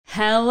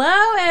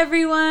Hello,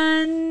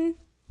 everyone.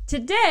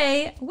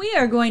 Today, we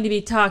are going to be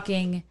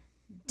talking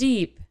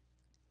deep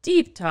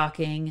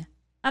talking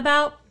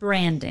about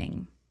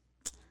branding.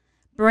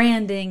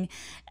 Branding.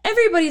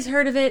 Everybody's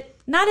heard of it.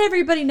 Not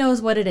everybody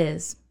knows what it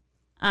is.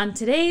 On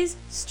today's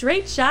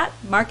Straight Shot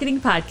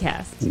Marketing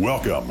Podcast.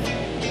 Welcome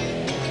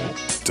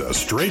to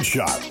Straight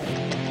Shot.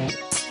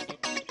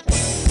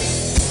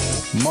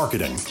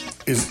 Marketing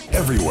is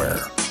everywhere.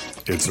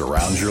 It's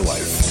around your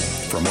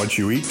life, from what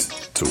you eat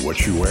to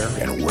what you wear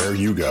and where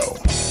you go.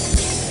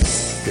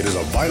 It is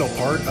a vital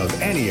part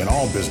of any and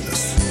all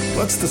business.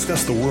 Let's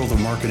discuss the world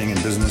of marketing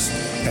and business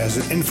as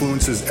it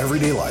influences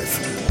everyday life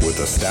with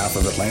the staff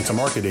of Atlanta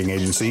marketing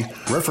agency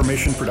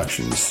Reformation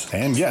Productions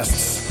and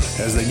guests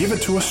as they give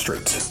it to us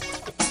straight.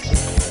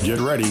 Get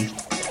ready.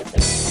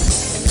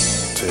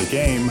 Take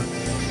aim.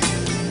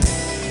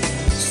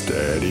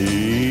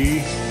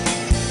 Steady.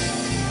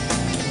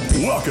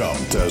 Welcome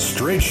to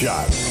Straight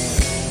Shot.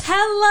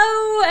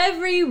 Hello,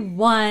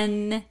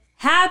 everyone.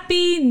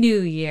 Happy New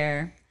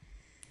Year.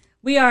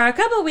 We are a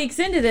couple weeks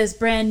into this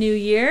brand new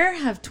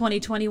year of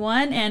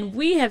 2021, and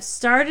we have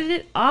started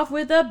it off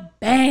with a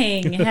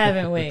bang,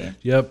 haven't we?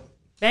 Yep.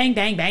 Bang,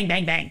 bang, bang,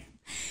 bang, bang.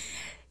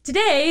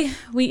 Today,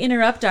 we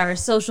interrupt our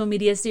social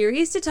media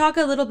series to talk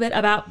a little bit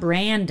about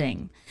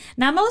branding.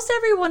 Now, most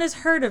everyone has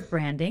heard of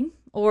branding,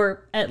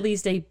 or at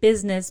least a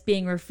business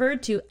being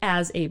referred to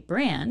as a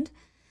brand.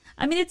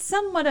 I mean, it's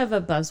somewhat of a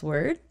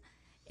buzzword.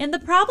 And the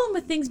problem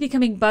with things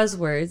becoming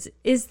buzzwords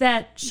is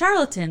that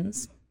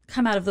charlatans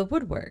come out of the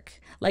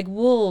woodwork, like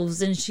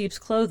wolves in sheep's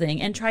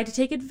clothing, and try to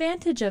take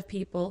advantage of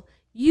people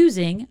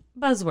using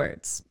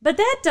buzzwords. But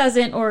that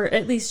doesn't, or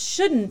at least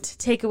shouldn't,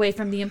 take away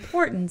from the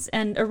importance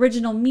and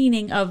original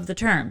meaning of the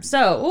term.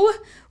 So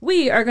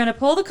we are going to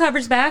pull the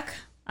covers back,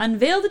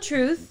 unveil the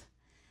truth,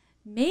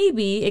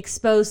 maybe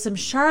expose some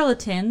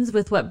charlatans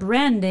with what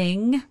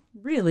branding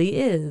really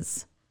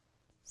is.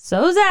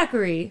 So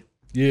Zachary.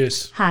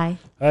 Yes. Hi.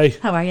 Hi.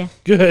 How are you?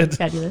 Good.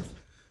 Fabulous.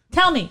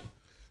 Tell me,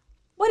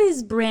 what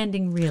is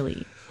branding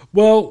really?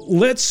 Well,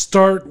 let's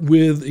start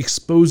with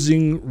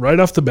exposing right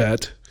off the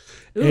bat.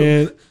 Ooh.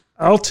 And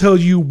I'll tell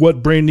you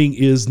what branding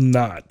is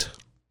not.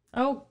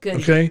 Oh, good.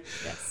 Okay?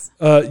 Yes.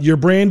 Your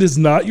brand is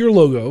not your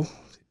logo.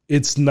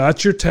 It's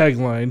not your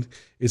tagline.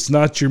 It's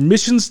not your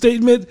mission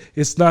statement.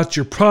 It's not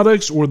your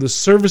products or the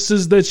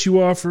services that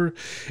you offer.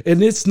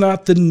 And it's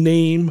not the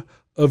name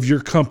of your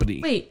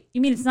company. Wait,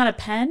 you mean it's not a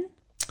pen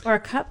or a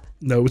cup?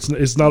 No,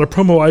 it's not a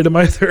promo item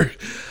either.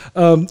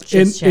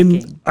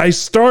 And I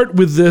start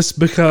with this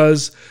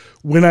because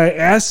when I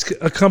ask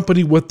a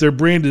company what their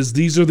brand is,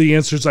 these are the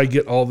answers I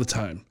get all the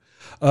time.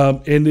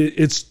 And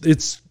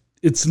it's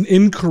an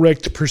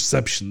incorrect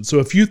perception. So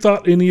if you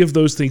thought any of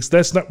those things,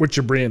 that's not what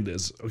your brand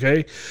is,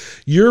 okay?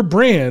 Your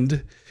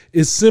brand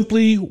is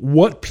simply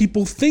what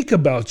people think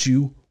about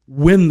you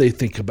when they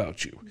think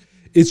about you.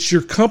 It's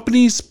your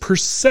company's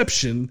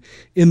perception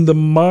in the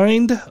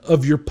mind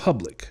of your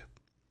public.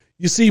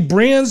 You see,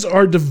 brands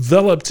are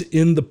developed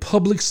in the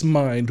public's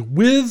mind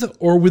with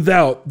or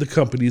without the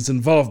company's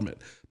involvement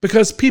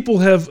because people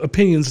have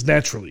opinions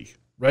naturally,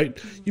 right?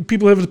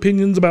 People have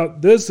opinions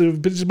about this, they have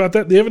opinions about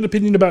that. They have an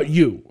opinion about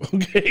you,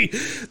 okay?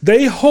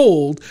 They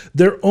hold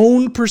their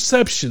own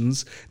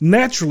perceptions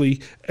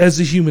naturally as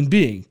a human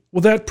being.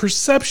 Well, that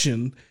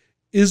perception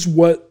is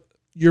what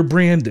your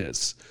brand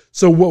is.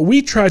 So what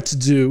we try to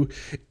do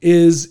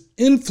is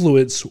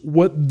influence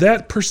what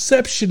that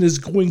perception is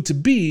going to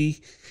be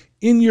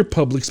in your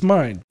public's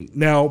mind.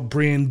 Now,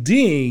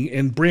 branding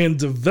and brand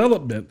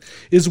development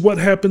is what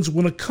happens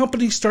when a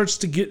company starts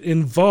to get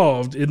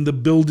involved in the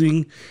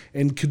building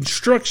and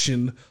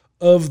construction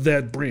of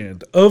that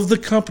brand, of the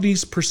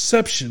company's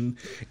perception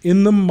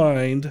in the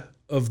mind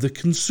of the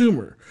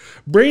consumer.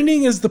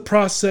 Branding is the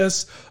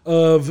process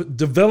of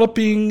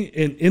developing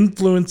and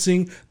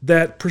influencing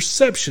that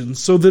perception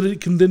so that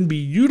it can then be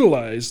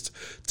utilized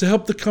to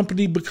help the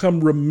company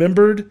become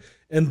remembered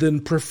and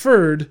then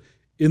preferred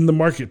in the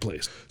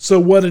marketplace. So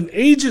what an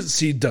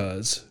agency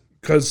does,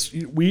 because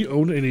we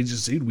own an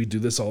agency, we do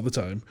this all the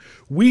time,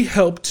 we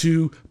help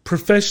to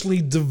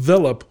professionally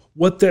develop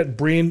what that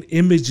brand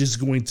image is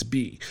going to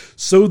be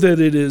so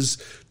that it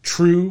is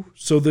true,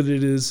 so that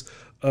it is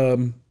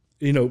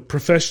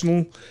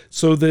professional,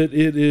 so that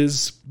it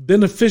is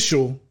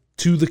beneficial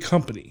to the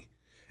company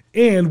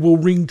and will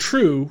ring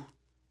true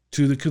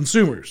to the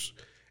consumers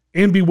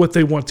and be what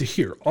they want to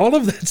hear. All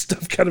of that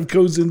stuff kind of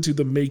goes into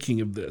the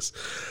making of this.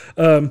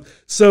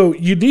 So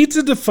you need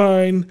to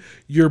define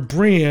your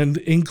brand,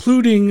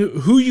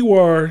 including who you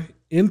are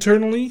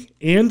internally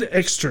and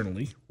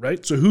externally,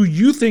 right? So who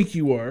you think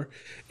you are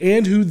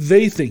and who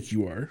they think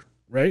you are,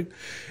 right?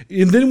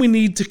 And then we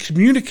need to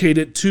communicate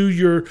it to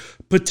your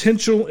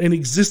potential and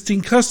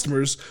existing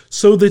customers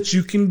so that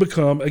you can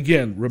become,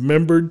 again,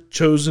 remembered,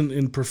 chosen,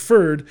 and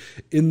preferred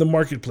in the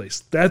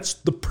marketplace. That's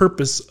the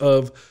purpose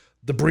of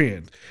the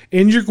brand.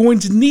 And you're going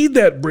to need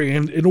that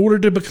brand in order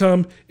to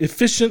become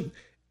efficient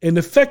and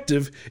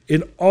effective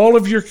in all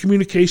of your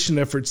communication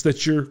efforts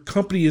that your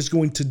company is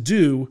going to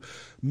do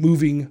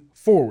moving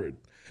forward.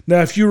 Now,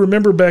 if you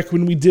remember back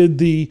when we did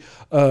the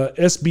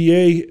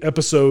SBA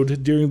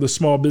episode during the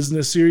small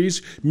business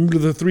series, remember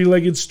the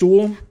three-legged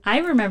stool? I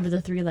remember the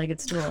three-legged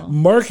stool.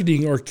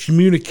 Marketing or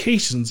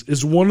communications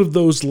is one of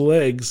those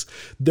legs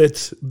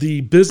that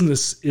the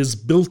business is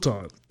built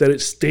on, that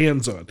it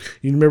stands on.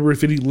 You remember,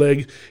 if any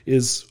leg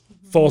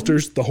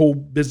falters, the whole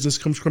business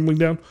comes crumbling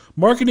down.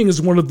 Marketing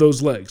is one of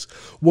those legs.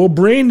 Well,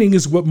 branding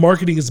is what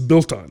marketing is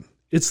built on.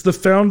 It's the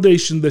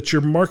foundation that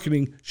your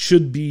marketing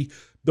should be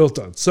built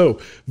on. So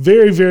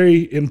very,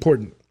 very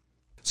important.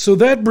 So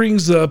that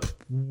brings up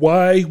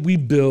why we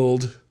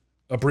build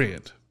a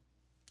brand.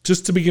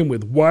 Just to begin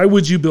with, why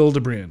would you build a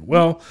brand?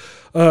 Well,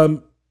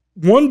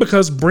 one,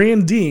 because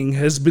branding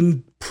has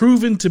been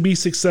proven to be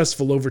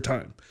successful over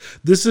time.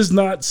 This is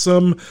not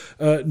some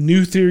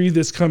new theory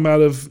that's come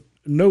out of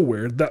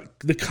nowhere.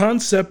 The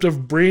concept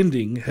of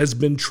branding has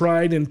been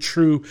tried and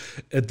true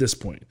at this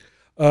point.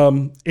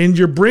 And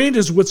your brand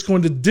is what's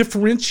going to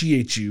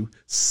differentiate you,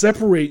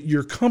 separate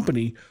your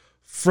company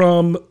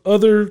from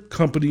other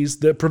companies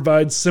that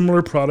provide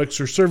similar products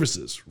or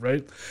services,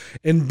 right?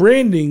 And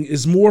branding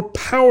is more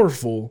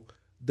powerful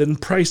than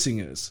pricing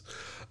is.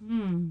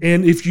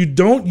 And if you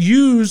don't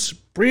use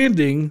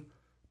branding,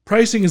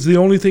 pricing is the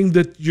only thing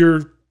that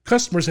your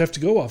customers have to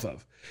go off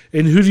of.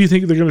 And who do you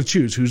think they're going to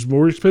choose? Who's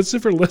more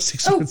expensive or less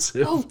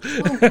expensive?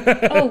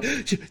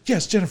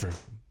 Yes, Jennifer.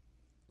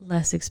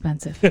 Less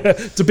expensive.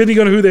 Depending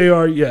on who they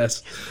are,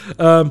 yes.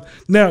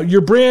 Now,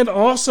 your brand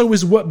also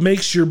is what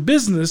makes your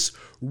business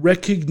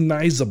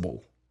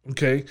recognizable,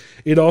 okay?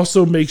 It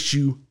also makes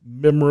you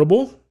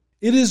memorable.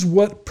 It is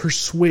what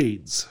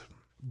persuades.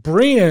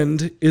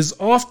 Brand is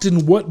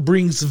often what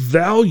brings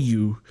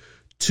value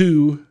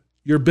to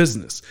your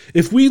business.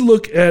 If we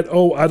look at,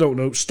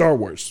 Star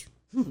Wars.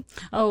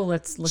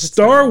 Let's look at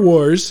Star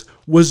Wars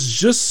was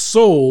just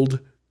sold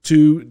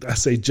to, I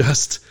say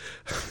just,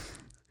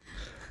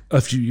 a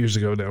few years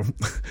ago now.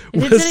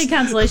 If it's any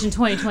consolation,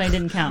 2020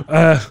 didn't count.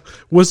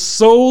 Was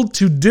sold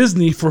to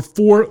Disney for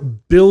 $4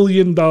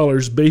 billion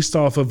based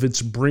off of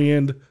its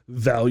brand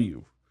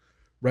value,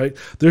 right?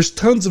 There's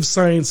tons of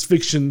science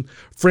fiction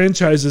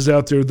franchises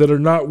out there that are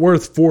not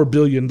worth $4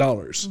 billion.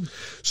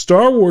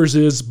 Star Wars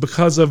is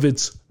because of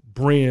its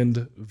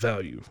brand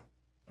value.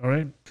 All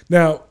right.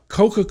 Now,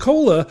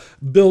 Coca-Cola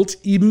built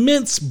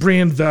immense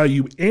brand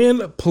value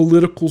and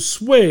political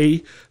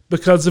sway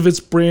because of its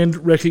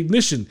brand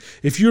recognition.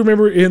 If you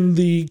remember in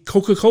the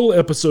Coca-Cola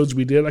episodes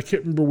we did, I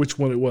can't remember which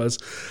one it was,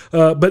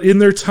 but in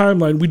their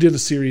timeline, we did a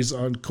series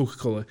on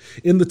Coca-Cola.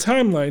 In the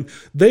timeline,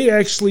 they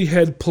actually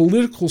had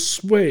political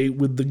sway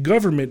with the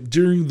government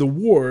during the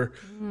war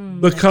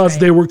because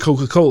they were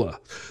Coca-Cola.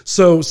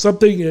 So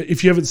something,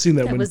 if you haven't seen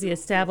that one. That was the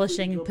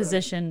establishing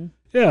position.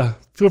 Yeah,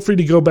 feel free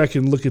to go back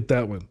and look at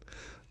that one.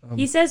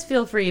 He says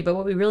feel free, but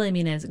what we really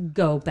mean is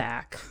go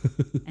back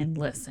and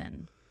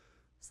listen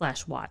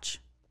 / watch.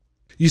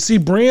 You see,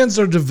 brands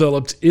are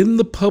developed in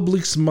the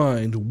public's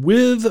mind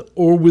with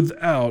or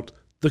without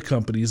the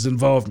company's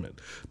involvement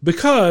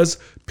because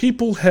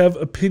people have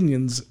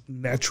opinions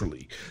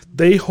naturally.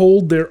 They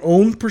hold their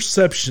own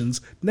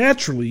perceptions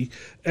naturally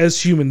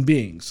as human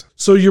beings.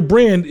 So your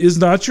brand is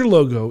not your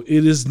logo.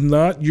 It is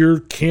not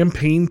your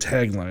campaign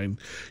tagline.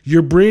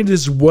 Your brand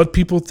is what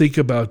people think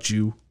about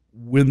you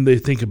when they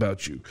think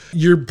about you.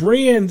 Your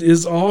brand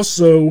is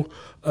also...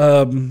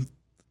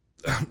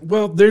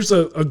 there's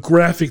a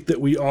graphic that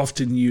we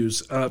often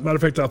use. Matter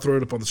of fact, I'll throw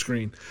it up on the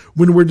screen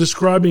when we're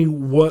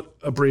describing what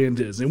a brand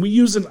is. And we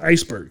use an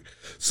iceberg.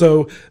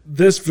 So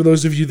this, for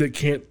those of you that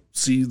can't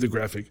see the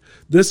graphic,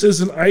 this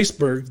is an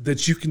iceberg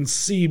that you can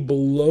see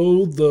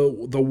below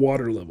the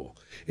water level.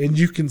 And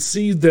you can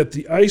see that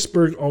the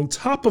iceberg on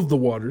top of the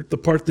water, the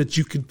part that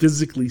you can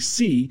physically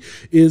see,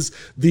 is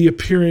the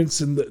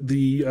appearance and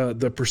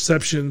the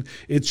perception.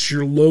 It's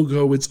your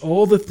logo. It's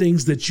all the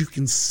things that you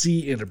can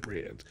see in a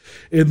brand.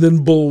 And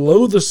then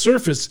below the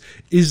surface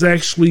is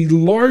actually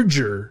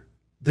larger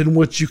than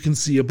what you can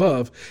see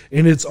above.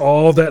 And it's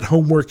all that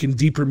homework and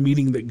deeper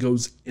meaning that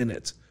goes in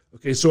it.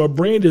 Okay, so a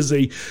brand is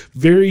a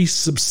very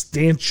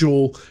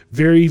substantial,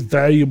 very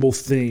valuable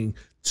thing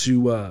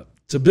to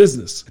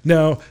business.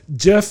 Now,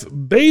 Jeff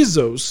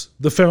Bezos,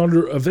 the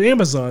founder of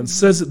Amazon,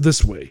 says it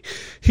this way.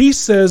 He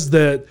says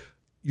that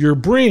your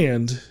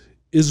brand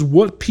is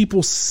what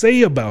people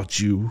say about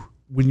you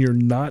when you're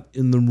not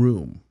in the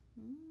room.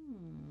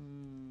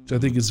 Which I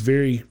think is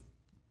very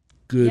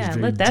good. Yeah,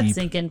 very let that deep.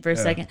 sink in for a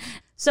second.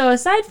 So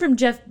aside from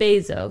Jeff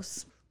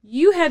Bezos,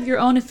 you have your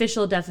own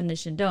official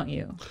definition, don't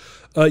you?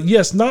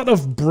 Yes, not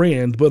of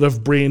brand, but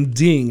of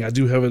branding. I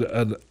do have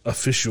an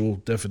official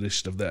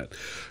definition of that.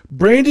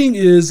 Branding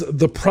is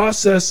the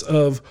process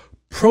of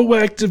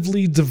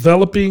proactively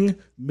developing,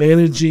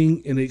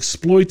 managing, and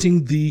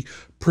exploiting the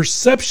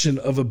perception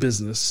of a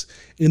business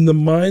in the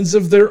minds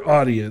of their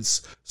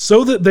audience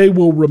so that they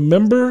will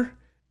remember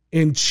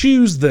and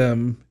choose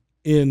them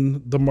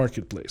in the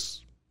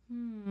marketplace.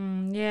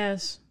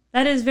 Yes.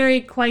 That is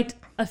quite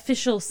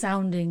official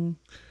sounding.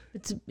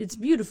 It's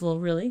beautiful,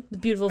 really.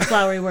 With beautiful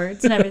flowery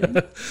words and everything.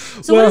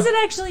 So what does it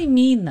actually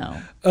mean,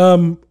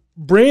 though?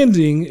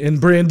 branding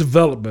and brand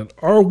development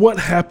are what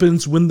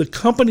happens when the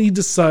company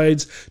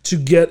decides to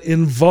get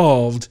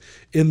involved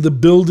in the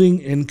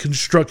building and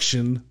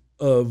construction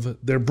of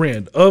their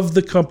brand, of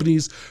the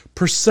company's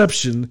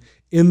perception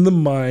in the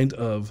mind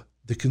of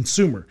the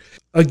consumer.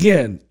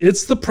 Again,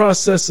 it's the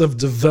process of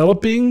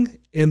developing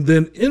and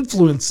then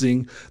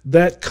influencing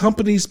that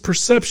company's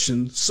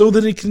perception so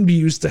that it can be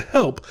used to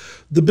help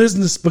the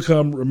business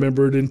become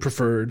remembered and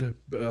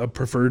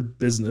preferred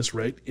business,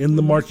 right, in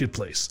the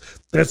marketplace.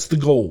 That's the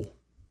goal.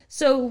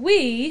 So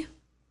we,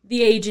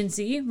 the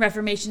agency,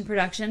 Reformation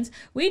Productions,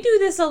 we do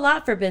this a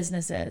lot for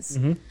businesses.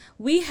 Mm-hmm.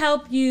 We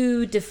help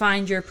you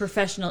define your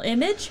professional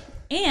image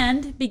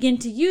and begin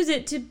to use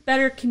it to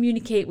better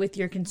communicate with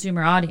your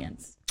consumer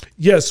audience.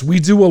 Yes, we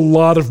do a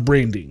lot of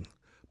branding.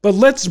 But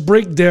let's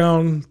break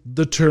down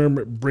the term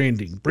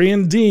branding.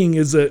 Branding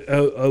is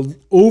a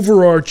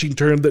overarching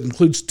term that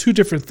includes two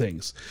different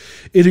things.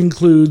 It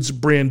includes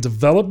brand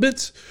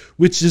development,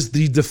 which is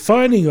the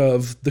defining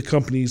of the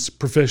company's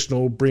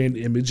professional brand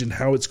image and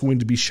how it's going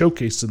to be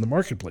showcased in the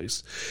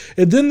marketplace.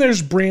 And then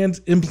there's brand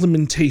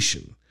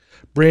implementation.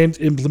 Brand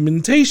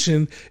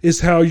implementation is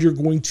how you're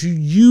going to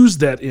use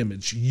that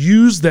image,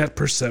 use that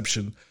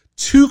perception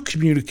to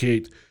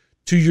communicate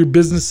to your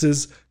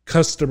business's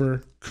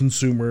customer,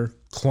 consumer,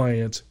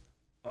 client,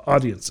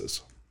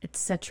 audiences,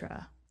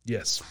 etc.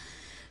 Yes.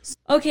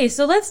 Okay,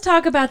 so let's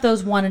talk about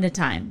those one at a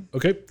time.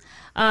 Okay.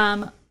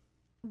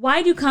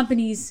 Why do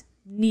companies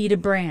need a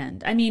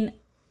brand? I mean,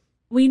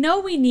 we know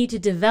we need to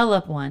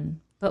develop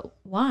one, but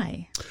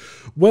why?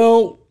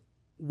 Well,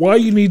 why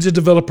you need to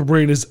develop a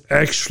brand is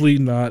actually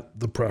not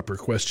the proper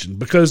question,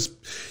 because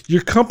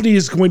your company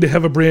is going to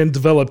have a brand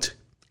developed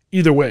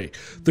either way.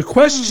 The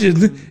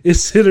question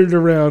is centered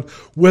around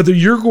whether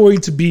you're going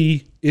to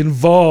be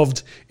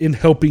involved in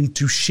helping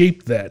to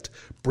shape that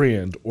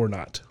brand or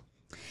not.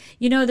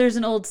 You know, there's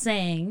an old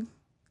saying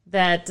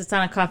that it's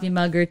on a coffee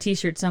mug or a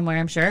t-shirt somewhere,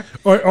 I'm sure.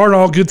 Aren't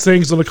all good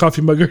sayings on a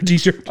coffee mug or a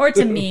t-shirt? Or it's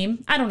a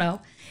meme. I don't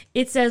know.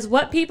 It says,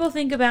 what people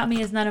think about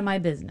me is none of my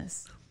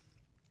business.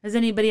 Has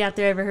anybody out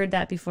there ever heard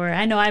that before?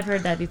 I know I've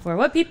heard that before.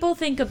 What people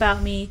think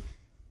about me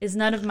is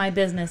none of my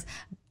business.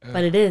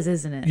 But it is,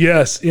 isn't it?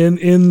 Yes.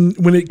 In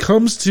when it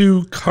comes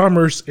to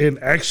commerce and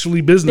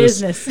actually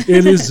business.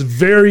 It is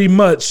very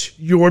much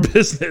your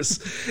business.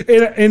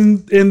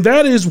 And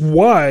that is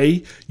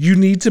why you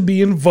need to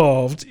be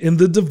involved in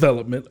the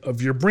development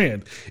of your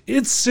brand.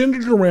 It's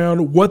centered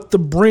around what the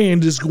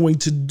brand is going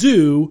to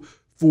do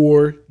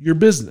for your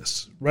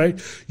business, right?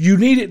 You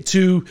need it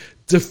to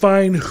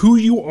define who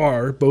you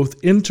are,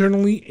 both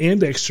internally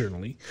and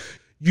externally.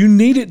 You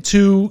need it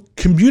to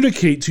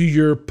communicate to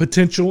your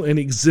potential and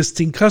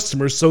existing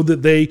customers so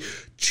that they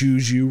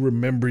choose you,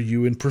 remember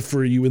you, and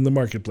prefer you in the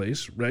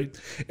marketplace, right?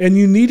 And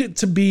you need it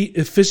to be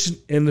efficient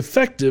and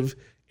effective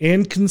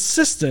and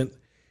consistent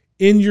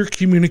in your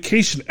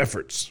communication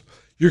efforts.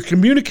 Your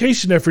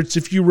communication efforts,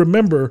 if you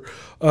remember,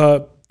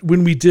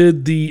 when we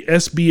did the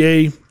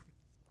SBA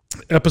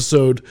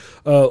episode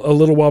a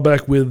little while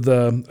back with,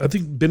 I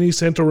think Benny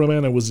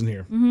Santoromano was in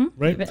here,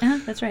 right?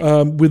 That's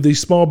right. With the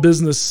small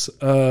business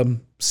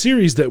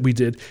series that we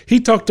did, he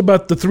talked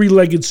about the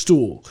three-legged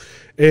stool.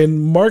 And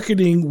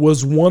marketing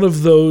was one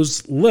of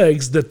those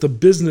legs that the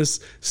business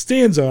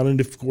stands on.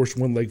 And if, of course,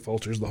 one leg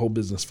falters, the whole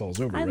business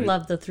falls over. I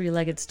love the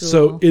three-legged stool.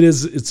 So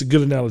it's a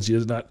good analogy,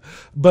 is it not?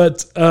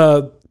 But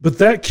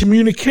that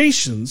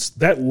communications,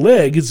 that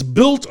leg is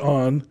built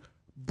on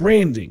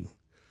branding.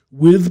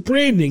 With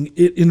branding,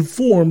 it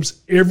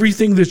informs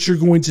everything that you're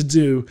going to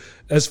do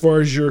as far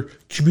as your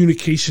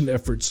communication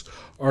efforts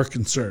are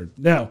concerned.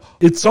 Now,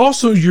 it's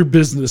also your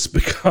business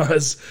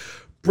because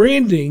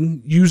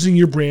branding, using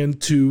your brand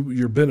to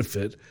your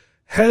benefit,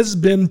 has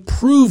been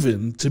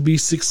proven to be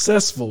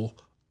successful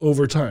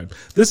over time.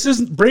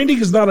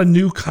 Branding is not a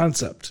new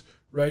concept,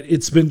 right?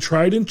 It's been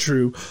tried and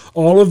true.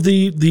 All of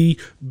the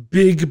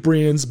big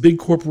brands, big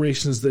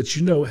corporations that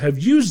you know have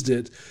used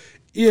it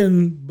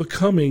in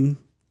becoming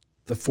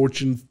the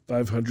Fortune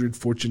 500,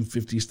 Fortune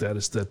 50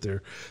 status that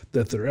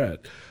they're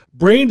at.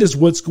 Brand is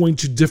what's going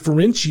to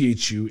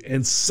differentiate you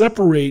and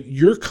separate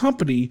your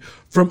company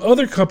from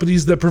other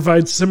companies that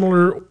provide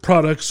similar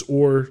products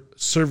or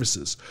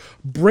services.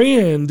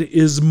 Brand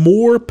is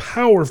more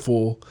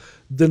powerful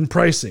than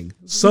pricing.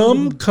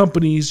 Some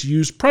companies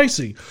use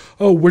pricing.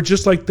 Oh, we're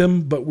just like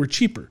them, but we're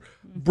cheaper.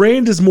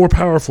 Brand is more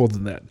powerful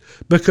than that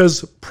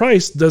because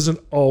price doesn't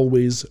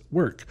always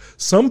work.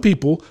 Some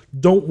people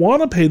don't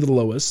want to pay the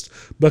lowest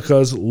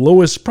because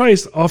lowest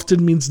price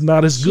often means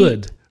not as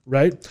good,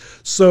 right?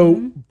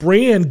 So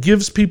brand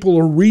gives people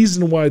a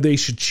reason why they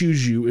should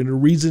choose you and a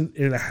reason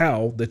and a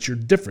how that you're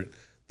different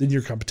than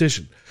your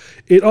competition.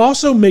 It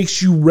also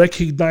makes you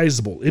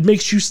recognizable. It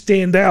makes you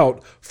stand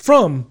out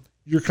from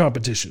your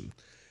competition.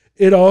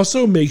 It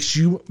also makes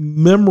you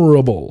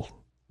memorable.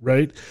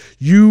 Right?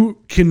 You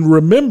can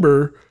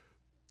remember,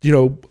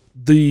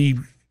 the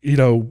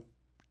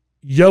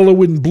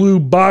yellow and blue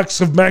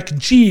box of mac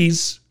and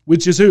cheese,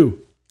 which is who?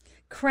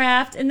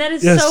 Craft, and that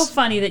is Yes. so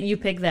funny that you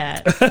pick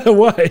that.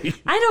 Why?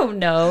 I don't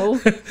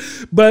know.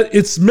 But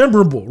it's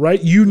memorable,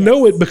 right? You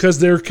know it because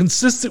they're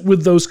consistent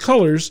with those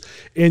colors,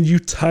 and you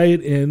tie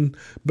it in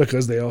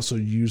because they also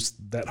use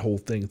that whole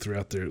thing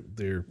throughout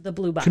their The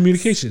blue box.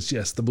 communications.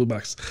 Yes, the blue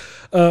box.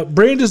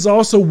 Brand is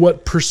also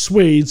what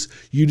persuades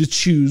you to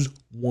choose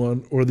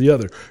one or the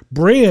other.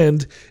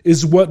 Brand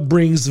is what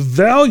brings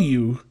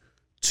value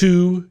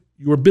to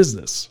your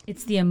business.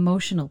 It's the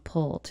emotional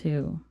pull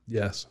too.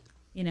 Yes.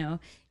 You know,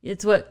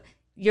 it's what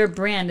your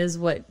brand is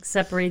what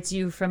separates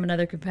you from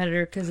another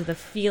competitor because of the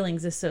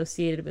feelings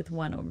associated with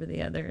one over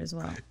the other as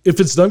well.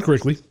 If it's done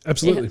correctly,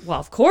 absolutely. Well,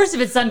 of course,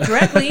 if it's done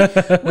correctly.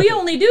 We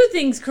only do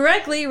things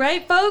correctly,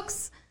 right,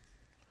 folks?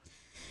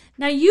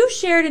 Now, you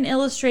shared an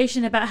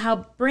illustration about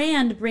how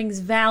brand brings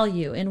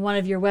value in one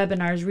of your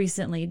webinars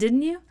recently,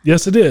 didn't you?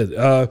 Yes, it did.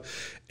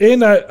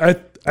 And I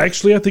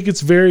think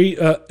it's very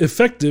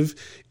effective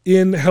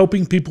in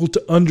helping people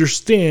to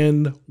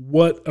understand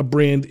what a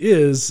brand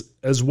is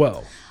as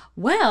well.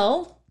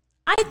 Well,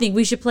 I think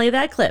we should play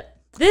that clip.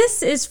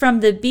 This is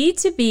from the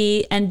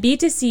B2B and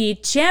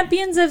B2C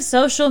Champions of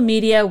Social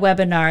Media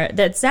webinar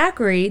that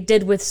Zachary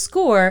did with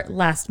SCORE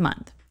last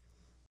month.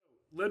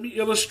 Let me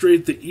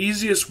illustrate the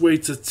easiest way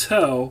to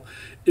tell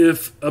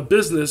if a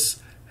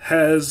business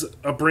has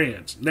a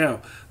brand.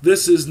 Now,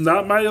 this is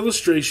not my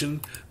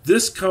illustration.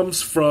 This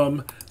comes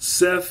from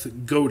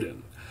Seth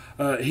Godin.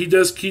 He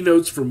does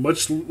keynotes for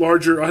much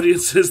larger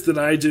audiences than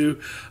I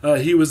do.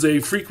 He was a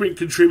frequent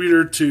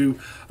contributor to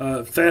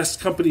Fast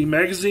Company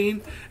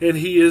magazine, and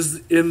he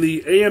is in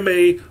the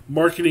AMA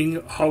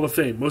Marketing Hall of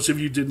Fame. Most of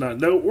you did not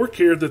know or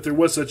care that there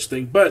was such a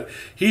thing, but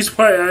he's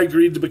why I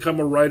agreed to become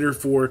a writer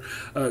for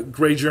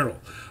Gray Journal.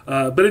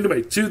 But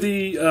anyway, to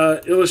the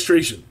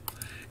illustration.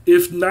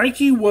 If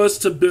Nike was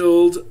to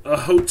build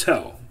a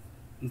hotel,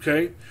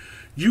 okay,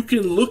 you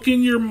can look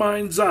in your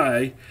mind's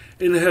eye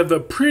and have a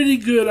pretty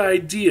good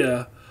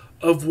idea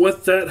of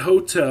what that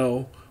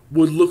hotel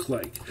would look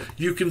like.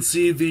 You can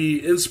see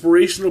the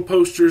inspirational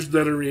posters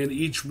that are in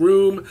each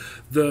room,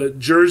 the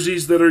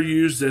jerseys that are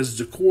used as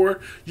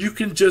decor. You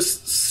can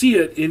just see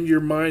it in your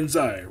mind's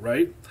eye,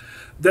 right?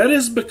 That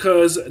is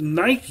because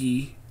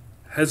Nike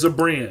has a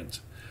brand.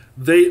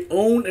 They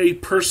own a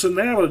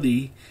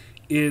personality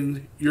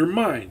in your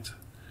mind.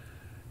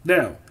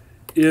 Now,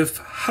 if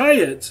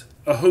Hyatt,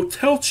 a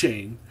hotel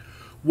chain,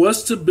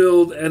 was to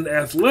build an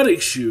athletic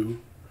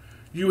shoe,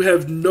 you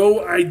have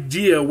no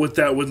idea what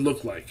that would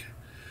look like.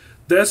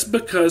 That's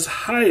because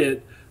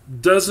Hyatt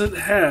doesn't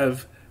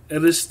have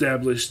an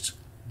established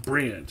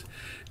brand.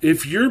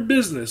 If your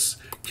business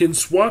can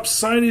swap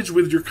signage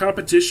with your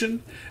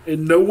competition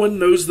and no one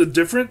knows the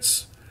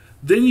difference,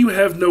 then you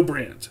have no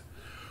brand.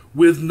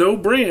 With no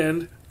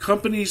brand,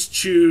 companies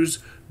choose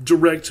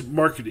direct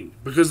marketing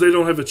because they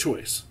don't have a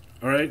choice.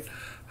 All right?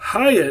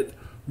 Hyatt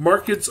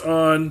markets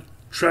on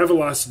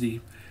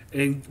Travelocity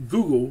and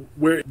Google,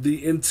 where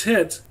the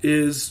intent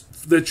is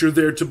that you're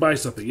there to buy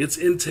something. It's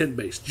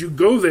intent-based. You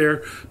go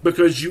there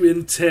because you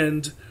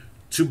intend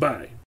to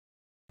buy.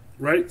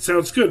 Right?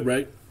 Sounds good,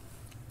 right?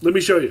 Let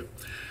me show you.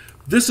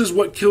 This is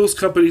what kills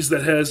companies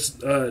that has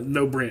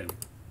no brand.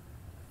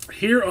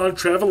 Here on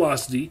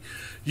Travelocity,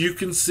 you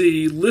can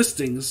see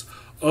listings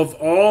of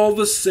all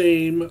the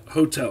same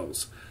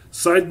hotels,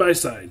 side by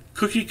side,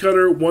 cookie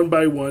cutter, one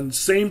by one,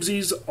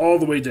 samesies all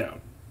the way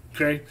down.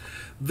 Okay?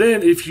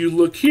 Then if you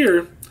look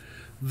here,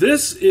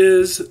 this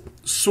is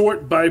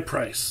sort by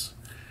price,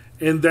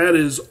 and that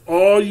is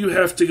all you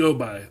have to go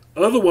by.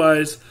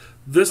 Otherwise,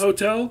 this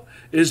hotel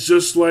is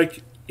just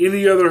like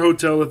any other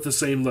hotel at the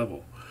same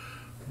level.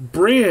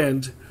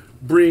 Brand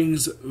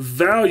brings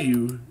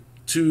value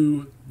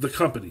to the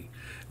company,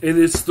 and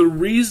it's the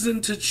reason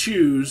to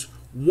choose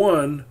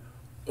one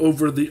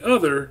over the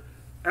other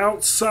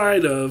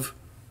outside of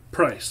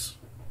price.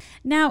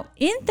 Now,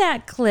 in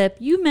that clip,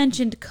 you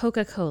mentioned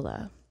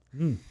Coca-Cola.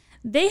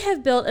 They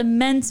have built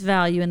immense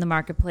value in the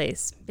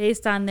marketplace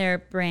based on their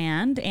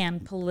brand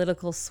and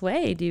political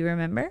sway. Do you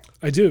remember?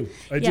 I do.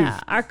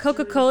 Yeah, our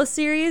Coca-Cola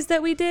series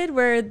that we did,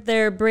 where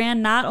their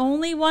brand not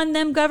only won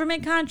them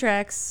government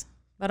contracts,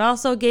 but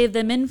also gave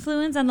them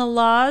influence on the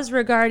laws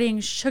regarding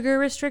sugar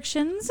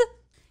restrictions.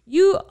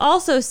 You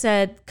also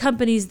said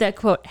companies that,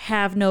 quote,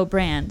 have no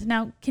brand.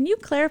 Now, can you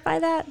clarify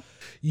that?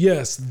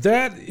 Yes,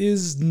 that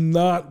is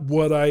not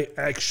what I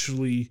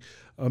actually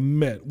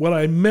meant. What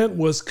I meant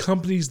was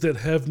companies that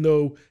have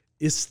no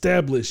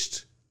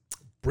established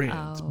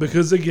brand.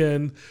 Because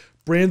again,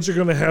 brands are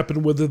going to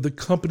happen whether the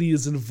company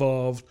is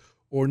involved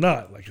or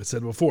not, like I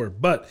said before.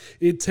 But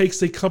it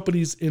takes a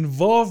company's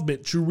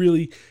involvement to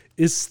really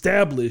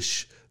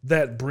establish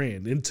that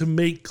brand and to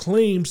make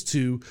claims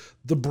to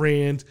the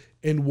brand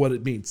and what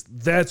it means.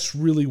 That's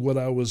really what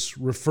I was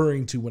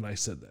referring to when I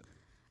said that.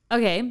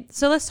 Okay,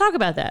 so let's talk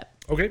about that.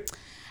 Okay.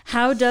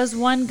 How does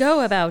one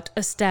go about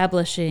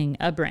establishing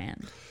a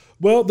brand?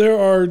 Well, there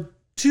are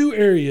two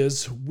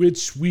areas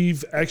which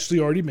we've actually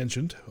already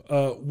mentioned.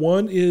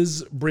 One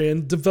is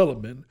brand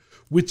development,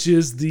 which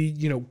is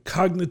the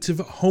cognitive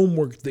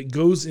homework that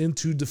goes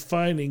into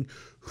defining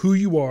who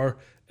you are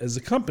as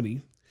a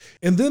company.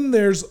 And then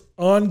there's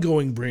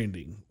ongoing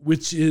branding,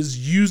 which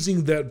is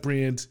using that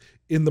brand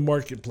in the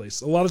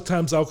marketplace. A lot of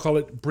times I'll call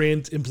it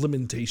brand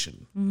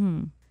implementation.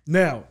 Mm-hmm.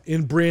 Now,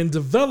 in brand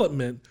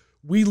development,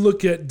 we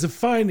look at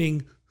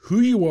defining who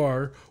you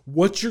are,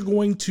 what you're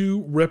going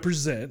to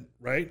represent,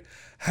 right?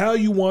 How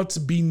you want to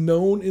be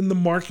known in the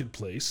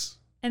marketplace.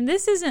 And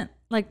this isn't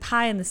like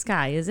pie in the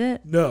sky, is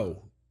it?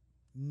 No.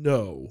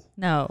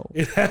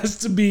 It has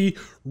to be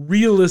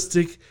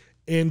realistic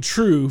and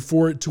true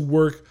for it to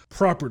work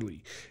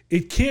properly.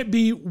 It can't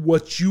be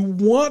what you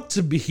want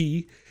to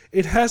be.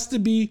 It has to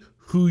be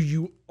who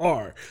you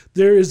are.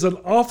 There is an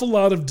awful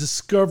lot of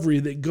discovery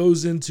that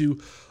goes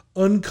into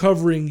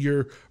uncovering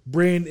your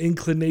brand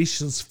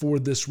inclinations for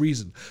this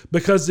reason.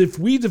 Because if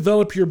we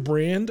develop your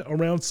brand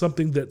around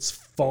something that's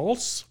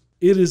false,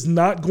 it is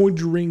not going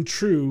to ring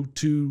true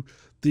to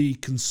the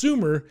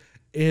consumer,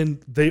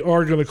 and they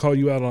are going to call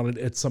you out on it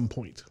at some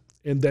point.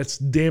 And that's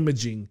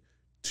damaging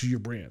to your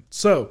brand.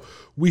 So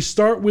we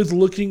start with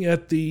looking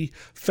at the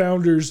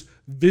founder's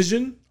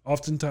vision,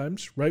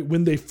 oftentimes, right?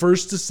 When they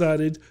first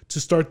decided to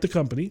start the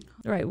company.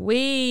 Right,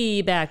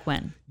 way back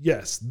when.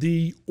 Yes,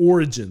 the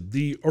origin,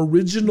 the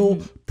original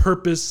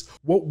purpose.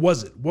 What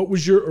was it? What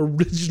was your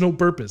original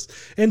purpose?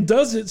 And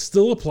does it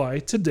still apply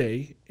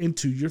today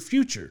into your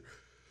future?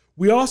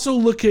 We also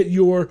look at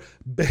your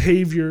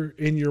behavior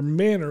and your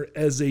manner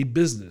as a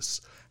business.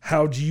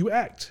 How do you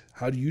act?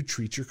 How do you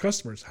treat your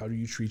customers? How do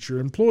you treat your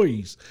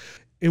employees?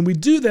 And we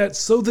do that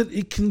so that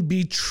it can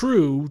be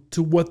true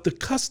to what the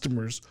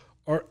customers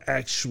are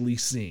actually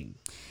seeing.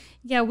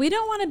 Yeah, we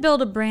don't want to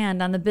build a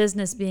brand on the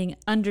business being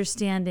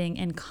understanding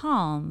and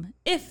calm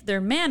if their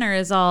manner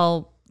is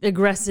all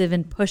aggressive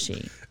and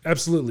pushy.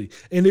 Absolutely.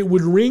 And it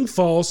would ring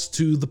false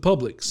to the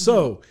public.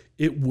 So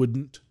it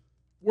wouldn't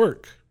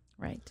work.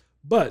 Right.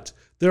 But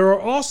there are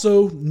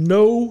also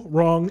no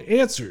wrong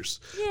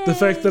answers. Yay. The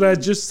fact that I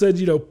just said,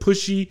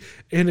 pushy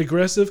and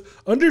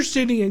aggressive,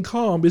 understanding and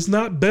calm is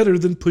not better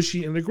than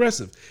pushy and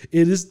aggressive.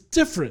 It is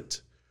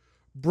different.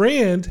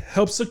 Brand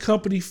helps a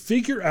company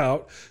figure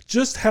out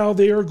just how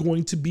they are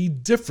going to be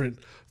different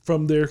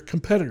from their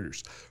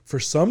competitors. For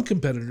some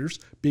competitors,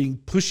 being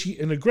pushy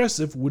and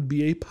aggressive would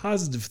be a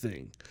positive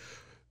thing.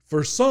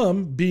 For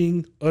some,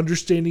 being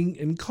understanding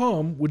and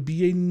calm would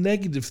be a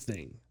negative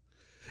thing.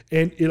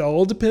 And it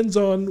all depends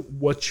on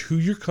who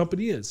your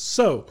company is.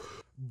 So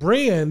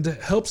brand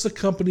helps a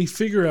company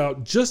figure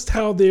out just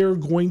how they're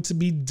going to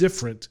be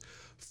different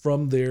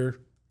from their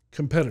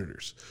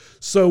competitors.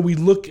 So we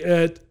look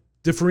at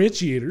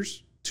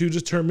differentiators to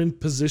determine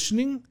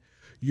positioning,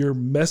 your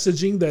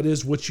messaging, that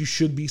is what you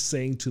should be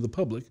saying to the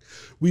public.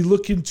 We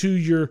look into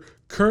your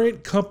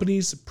current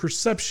company's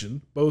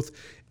perception, both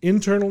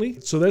internally,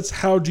 so that's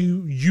how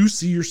do you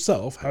see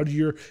yourself, how do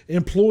your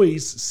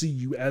employees see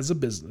you as a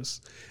business,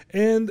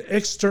 and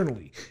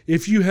externally.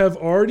 If you have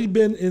already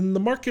been in the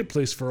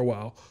marketplace for a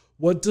while,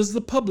 what does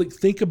the public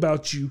think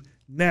about you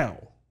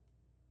now?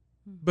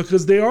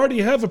 Because they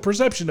already have a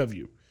perception of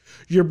you.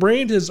 Your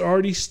brand has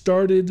already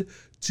started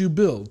to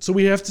build. So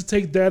we have to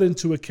take that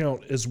into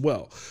account as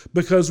well,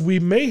 because we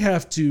may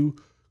have to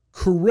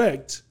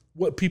correct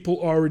what people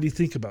already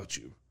think about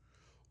you.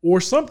 Or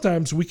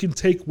sometimes we can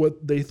take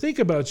what they think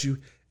about you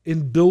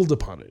and build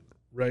upon it,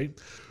 right?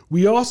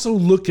 We also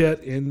look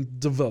at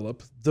and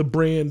develop the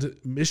brand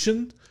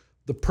mission,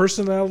 the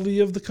personality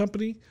of the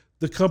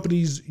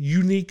company's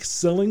unique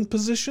selling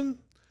position,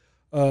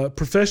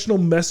 professional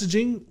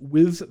messaging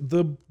with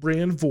the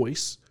brand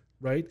voice,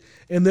 right?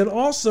 And then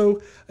also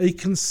a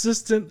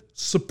consistent,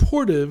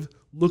 supportive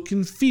look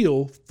and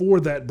feel for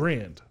that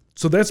brand.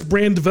 So that's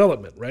brand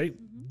development, right?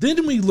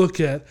 Then we look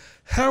at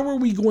how are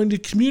we going to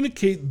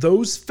communicate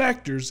those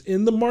factors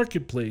in the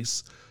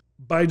marketplace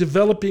by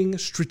developing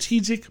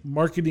strategic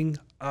marketing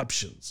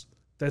options.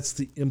 That's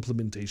the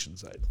implementation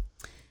side.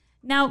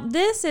 Now,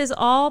 this is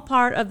all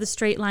part of the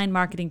Straight Line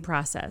marketing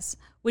process,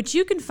 which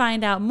you can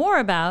find out more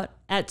about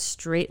at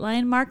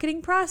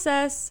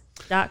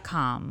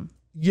straightlinemarketingprocess.com.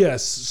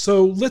 Yes,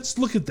 so let's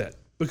look at that,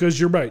 because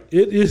you're right.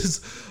 It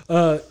is,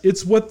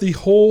 it's what the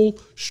whole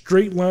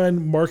Straight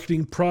Line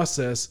marketing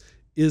process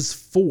is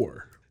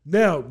for.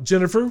 Now,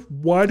 Jennifer,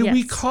 why do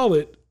we call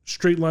it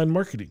straight line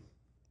marketing?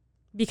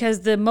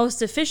 Because the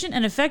most efficient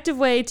and effective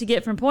way to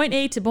get from point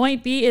A to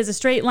point B is a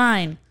straight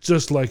line.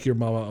 Just like your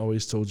mama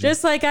always told you.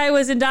 Just like I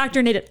was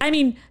indoctrinated.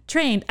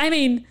 Trained.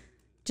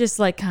 Just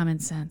like common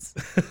sense.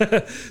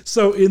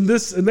 So in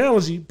this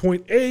analogy,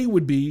 point A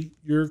would be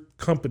your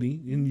company,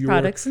 in your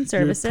products and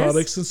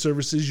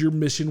services, your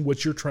mission,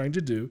 what you're trying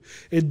to do.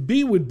 And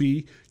B would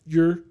be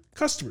your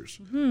customers.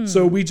 Mm-hmm.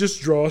 So we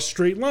just draw a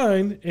straight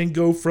line and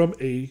go from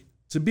A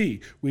to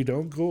B. We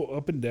don't go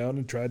up and down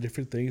and try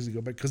different things and go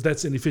back, because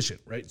that's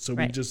inefficient, right? So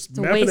we just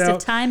map it out. It's a waste of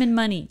time and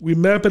money. We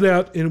map it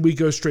out and we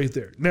go straight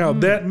there. Now,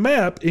 that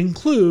map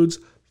includes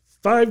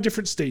 5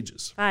 different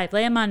stages. 5.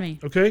 Lay them on me.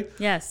 Okay?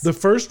 Yes. The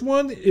first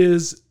one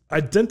is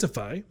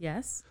identify.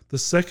 Yes. The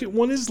second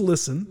one is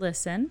listen.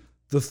 Listen.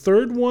 The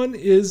third one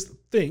is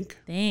think.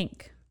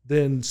 Think.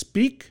 Then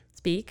speak.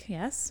 Speak,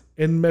 yes.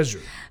 And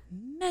measure.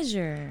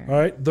 measure. All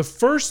right. The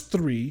first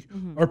three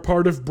are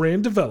part of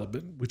brand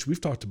development, which we've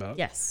talked about.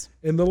 Yes.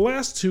 And the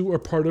last two are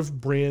part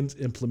of brand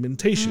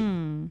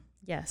implementation.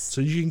 Yes.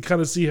 So you can kind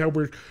of see how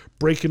we're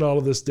breaking all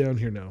of this down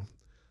here now.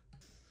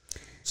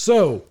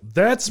 So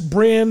that's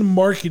brand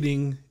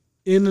marketing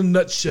in a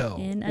nutshell.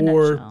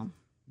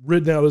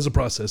 Written out as a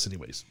process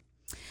anyways.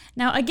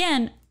 Now,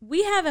 again,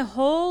 we have a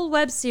whole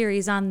web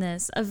series on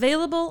this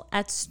available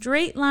at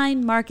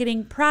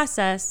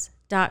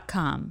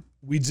straightlinemarketingprocess.com.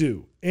 We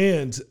do.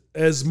 And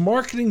as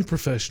marketing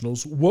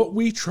professionals, what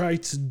we try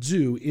to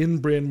do in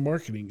brand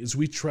marketing is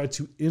we try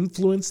to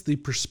influence the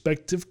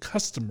prospective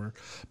customer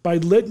by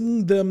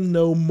letting them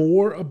know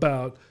more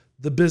about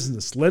the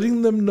business.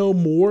 Letting them know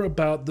more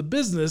about the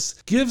business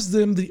gives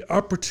them the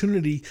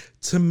opportunity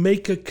to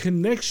make a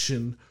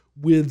connection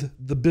with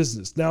the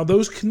business. Now,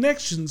 those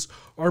connections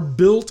are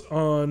built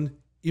on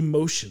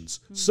emotions.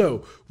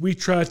 So we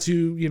try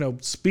to,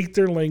 speak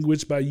their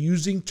language by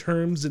using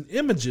terms and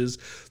images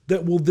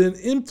that will then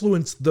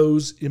influence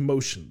those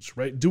emotions,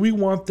 right? Do we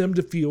want them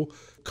to feel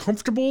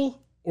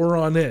comfortable or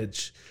on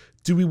edge?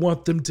 Do we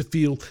want them to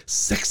feel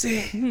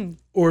sexy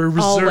or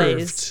reserved?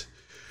 Always.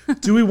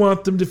 Do we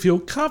want them to feel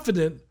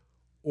confident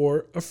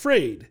or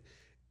afraid?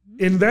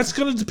 And that's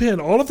going to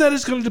depend. All of that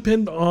is going to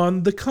depend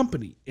on the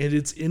company and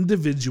its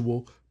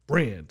individual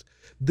brand.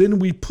 Then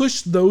we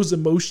push those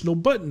emotional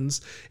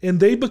buttons and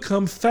they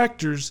become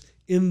factors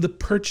in the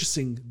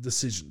purchasing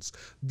decisions.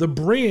 The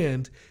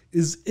brand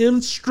is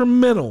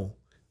instrumental,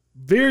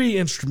 very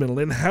instrumental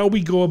in how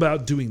we go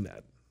about doing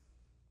that.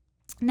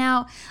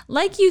 Now,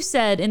 like you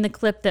said in the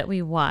clip that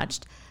we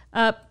watched,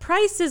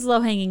 price is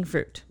low-hanging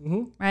fruit,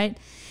 right?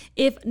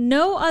 If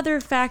no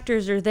other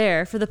factors are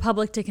there for the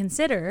public to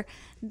consider,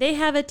 they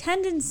have a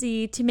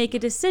tendency to make a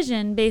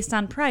decision based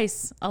on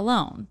price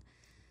alone.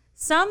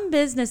 Some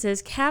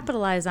businesses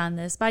capitalize on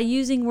this by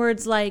using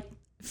words like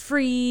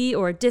free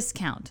or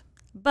discount.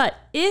 But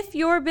if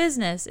your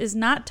business is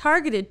not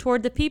targeted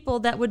toward the people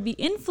that would be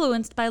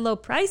influenced by low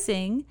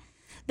pricing,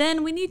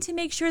 then we need to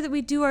make sure that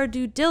we do our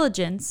due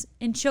diligence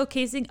in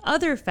showcasing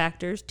other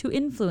factors to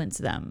influence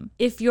them.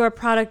 If your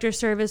product or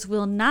service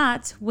will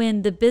not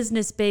win the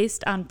business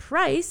based on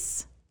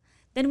price,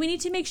 then we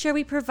need to make sure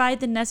we provide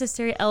the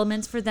necessary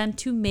elements for them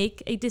to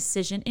make a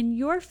decision in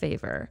your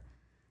favor.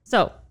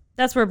 So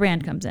that's where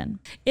brand comes in.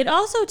 It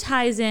also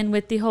ties in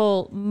with the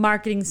whole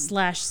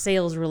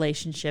marketing/sales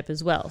relationship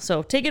as well.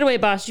 So take it away,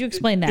 boss. You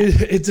explain that.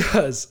 It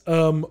does.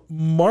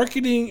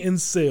 Marketing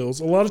and sales.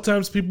 A lot of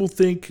times people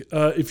think,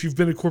 if you've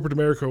been in corporate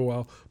America a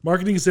while,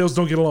 marketing and sales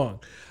don't get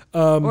along.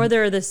 Or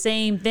they're the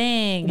same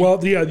thing.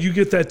 Well, yeah, you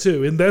get that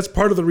too. And that's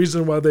part of the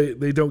reason why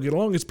they don't get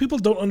along is people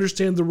don't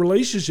understand the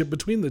relationship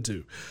between the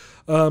two.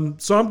 So I'm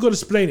going to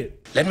explain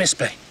it. Let me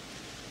explain.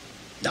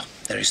 No,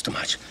 there is too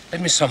much.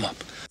 Let me sum up.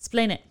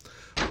 Explain it.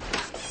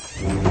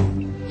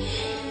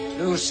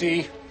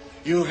 Lucy,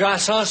 you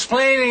got some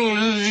explaining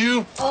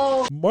to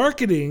do.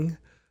 Marketing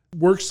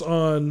works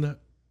on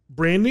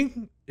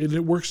branding and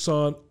it works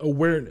on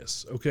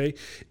awareness, okay?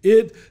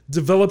 It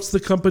develops the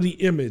company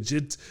image.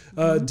 It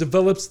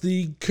develops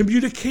the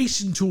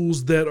communication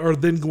tools that are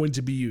then going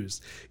to be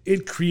used.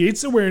 It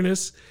creates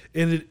awareness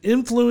and it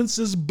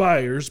influences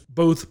buyers,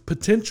 both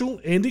potential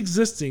and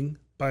existing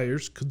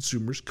buyers,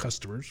 consumers,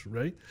 customers,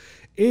 right?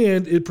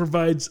 And it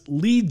provides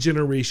lead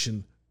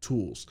generation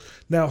tools.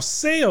 Now,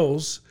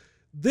 sales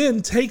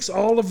then takes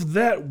all of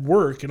that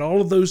work and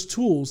all of those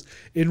tools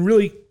and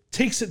really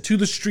takes it to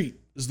the street,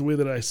 is the way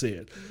that I say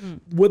it.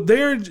 What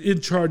they're in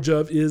charge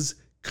of is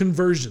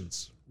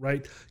conversions,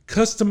 right?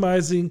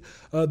 Customizing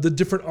the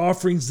different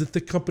offerings that the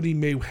company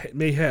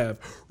may have,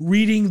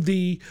 reading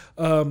the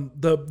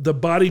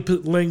body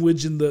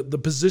language and the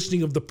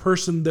positioning of the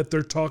person that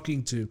they're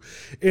talking to.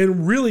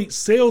 And really,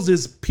 sales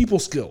is people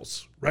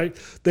skills, right?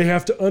 They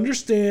have to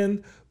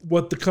understand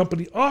what the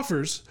company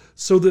offers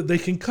so that they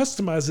can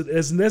customize it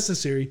as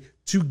necessary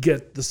to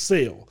get the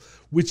sale,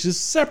 which is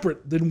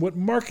separate than what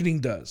marketing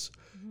does.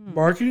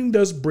 Marketing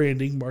does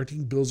branding,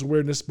 marketing builds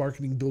awareness,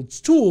 marketing builds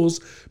tools,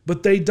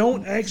 but they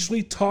don't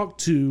actually talk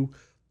to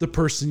the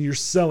person you're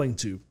selling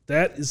to.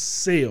 That is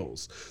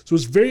sales. So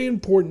it's very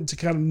important to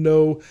kind of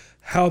know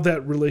how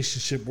that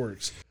relationship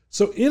works.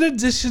 So in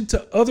addition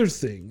to other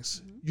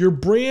things, your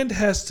brand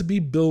has to be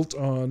built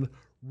on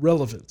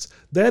relevance.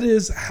 That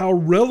is how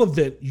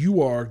relevant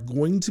you are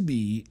going to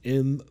be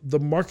in the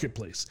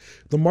marketplace.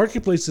 The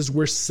marketplace is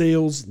where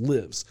sales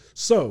lives.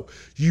 So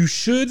you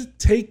should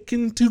take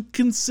into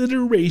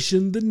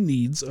consideration the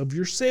needs of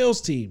your sales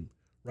team,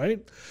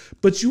 right?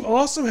 But you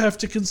also have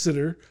to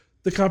consider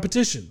the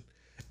competition.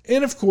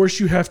 And of course,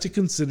 you have to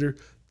consider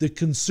the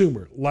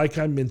consumer, like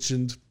I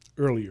mentioned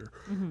earlier.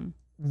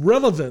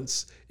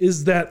 Relevance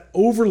is that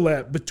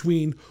overlap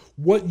between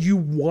what you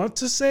want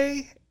to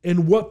say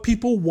and what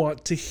people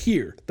want to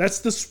hear.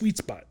 That's the sweet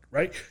spot,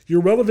 right? Your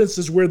relevance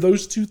is where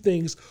those two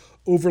things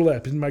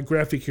overlap. In my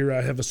graphic here,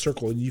 I have a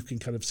circle and you can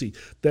kind of see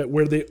that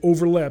where they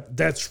overlap,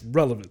 that's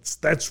relevance.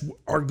 That's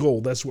our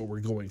goal. That's what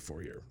we're going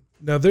for here.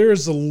 Now, there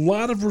is a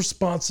lot of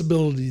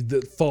responsibility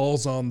that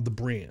falls on the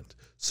brand.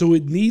 So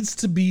it needs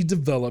to be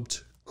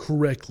developed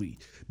correctly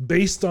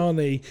based on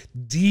a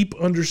deep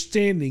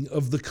understanding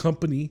of the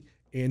company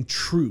and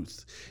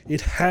truth.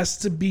 It has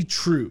to be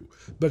true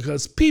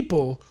because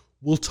people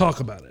will talk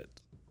about it.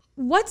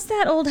 What's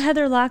that old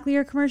Heather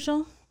Locklear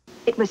commercial?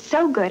 It was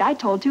so good, I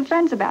told 2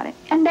 friends about it,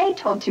 and they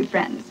told 2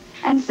 friends,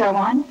 and so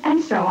on,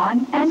 and so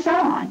on, and so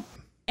on.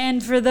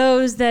 And for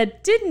those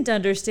that didn't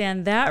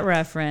understand that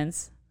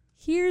reference,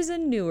 here's a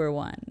newer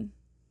one.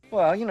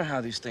 Well, you know how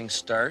these things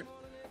start.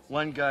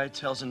 One guy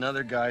tells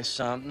another guy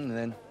something, and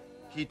then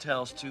he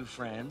tells 2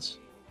 friends,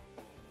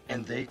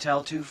 and they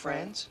tell 2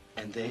 friends,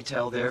 and they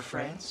tell their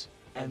friends,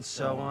 and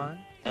so on,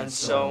 and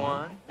so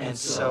on, and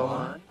so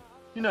on.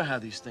 You know how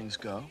these things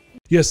go.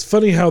 Yes,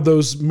 funny how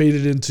those made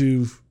it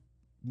into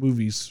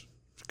movies.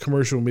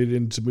 Commercial made it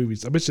into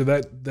movies. I bet you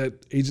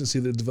that agency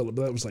that developed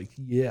that was like,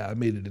 yeah, I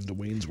made it into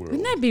Wayne's World.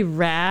 Wouldn't that be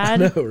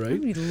rad? I know, right?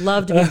 We'd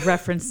love to be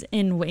referenced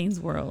in Wayne's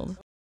World.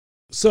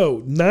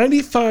 So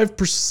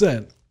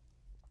 95%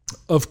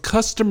 of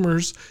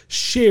customers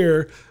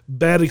share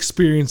bad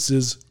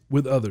experiences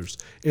with others.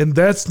 And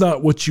that's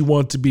not what you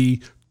want to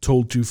be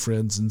told to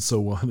friends and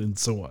so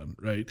on,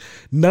 right?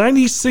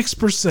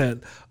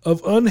 96%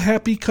 of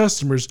unhappy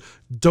customers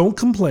don't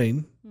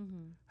complain.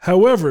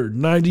 However,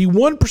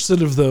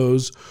 91% of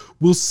those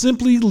will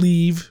simply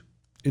leave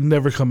and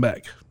never come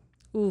back.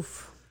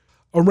 Oof.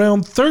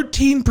 Around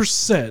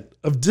 13%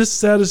 of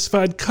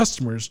dissatisfied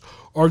customers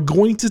are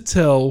going to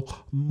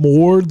tell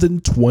more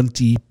than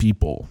 20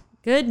 people.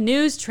 Good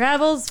news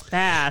travels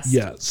fast.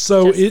 Yeah,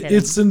 so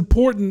it's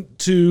important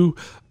to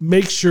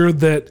make sure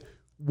that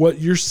what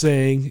you're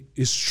saying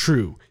is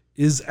true,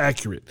 is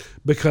accurate.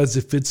 Because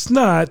if it's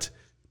not,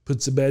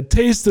 puts a bad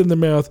taste in their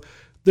mouth,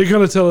 they're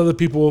going to tell other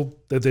people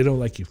that they don't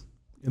like you.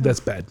 And that's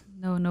bad.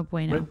 No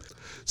bueno. Right?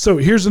 So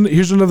here's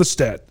another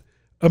stat.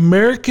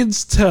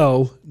 Americans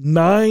tell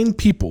 9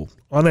 people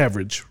on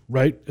average,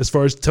 right? As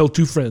far as tell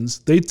 2 friends,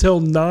 they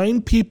tell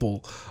 9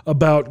 people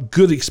about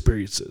good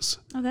experiences.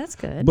 Oh, that's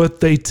good.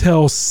 But they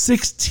tell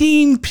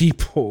 16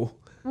 people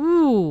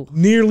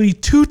nearly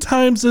 2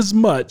 times as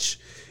much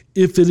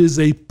if it is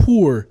a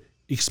poor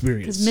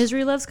experience. Because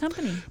misery loves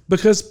company.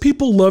 Because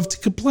people love to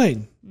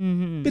complain.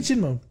 Bitch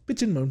and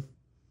moan.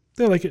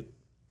 They like it.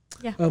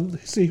 Yeah.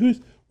 Let's see,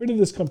 where did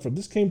this come from?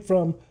 This came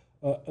from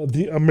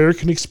the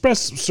American Express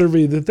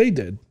survey that they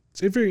did.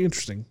 It's very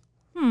interesting.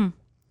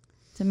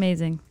 It's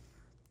amazing.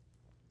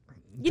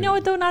 You know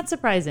what, though? Not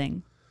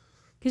surprising.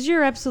 Because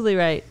you're absolutely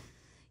right.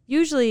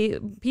 Usually,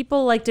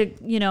 people like to,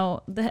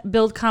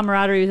 build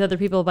camaraderie with other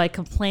people by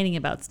complaining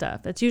about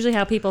stuff. That's usually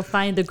how people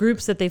find the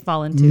groups that they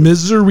fall into.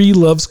 Misery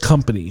loves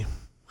company.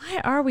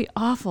 Why are we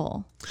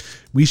awful?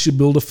 We should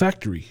build a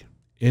factory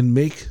and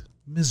make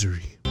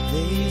misery.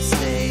 They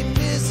say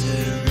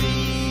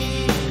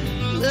misery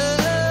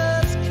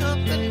loves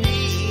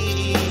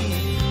company.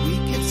 We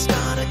can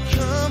start a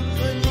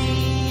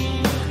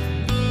company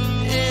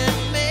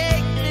and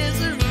make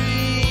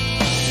misery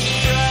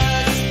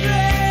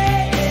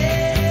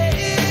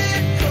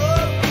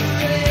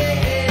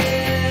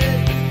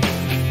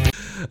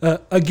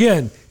frustrated.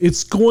 Again,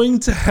 it's going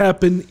to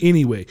happen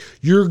anyway.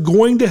 You're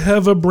going to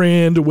have a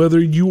brand whether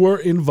you are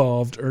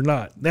involved or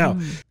not. Now,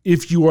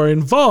 if you are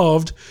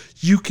involved,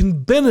 you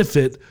can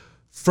benefit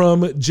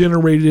from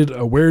generated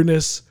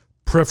awareness,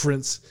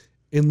 preference,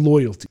 and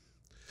loyalty.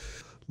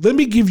 Let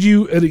me give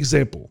you an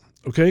example,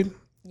 okay?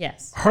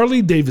 Yes.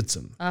 Harley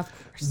Davidson. Of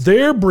course.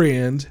 Their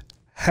brand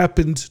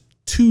happened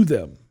to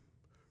them,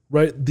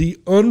 right? The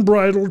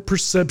unbridled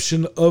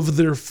perception of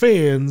their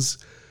fans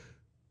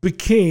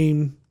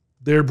became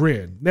their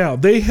brand. Now,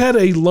 they had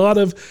a lot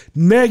of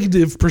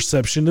negative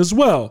perception as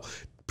well,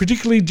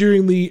 particularly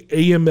during the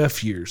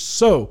AMF years.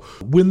 So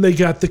when they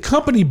got the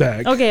company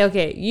back...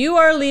 Okay. You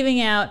are leaving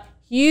out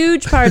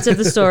huge parts of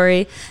the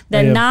story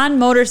that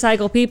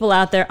non-motorcycle people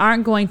out there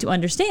aren't going to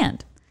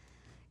understand.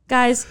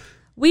 Guys,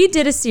 we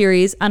did a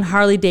series on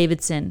Harley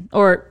Davidson,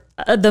 or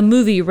the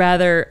movie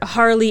rather,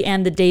 Harley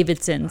and the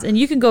Davidsons, and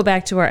you can go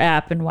back to our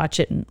app and watch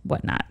it and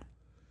whatnot.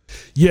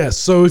 Yes,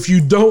 so if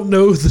you don't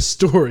know the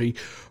story,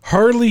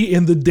 Harley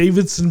and the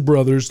Davidson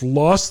brothers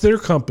lost their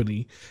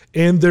company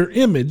and their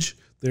image,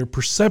 their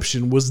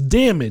perception was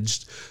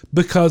damaged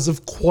because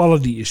of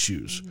quality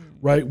issues,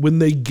 right? When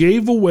they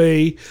gave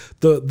away,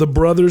 the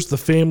brothers, the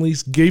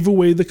families gave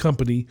away the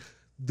company,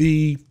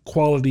 the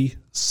quality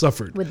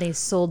suffered. When they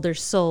sold their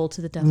soul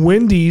to the devil.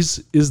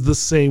 Wendy's is the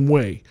same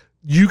way.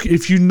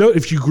 If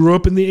you grew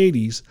up in the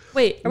 80s.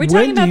 Wait, are we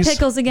talking about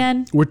pickles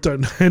again? We're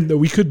talking. No,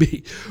 we could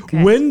be.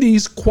 Okay.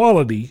 Wendy's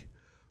quality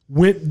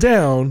went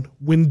down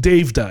when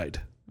Dave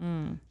died.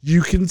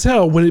 You can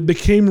tell when it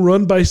became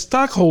run by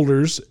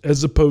stockholders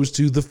as opposed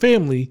to the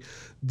family,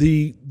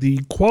 the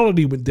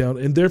quality went down,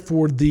 and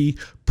therefore the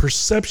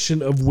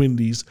perception of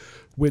Wendy's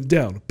went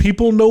down.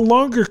 People no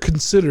longer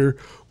consider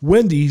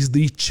Wendy's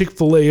the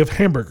Chick-fil-A of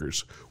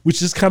hamburgers,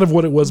 which is kind of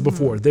what it was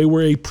before. They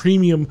were a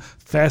premium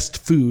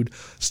fast food,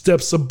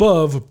 steps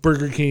above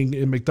Burger King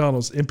and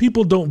McDonald's, and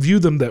people don't view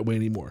them that way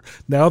anymore.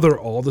 Now they're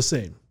all the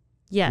same.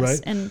 Yes, right?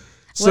 and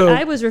So, what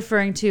I was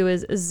referring to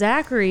is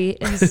Zachary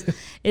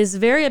is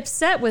very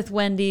upset with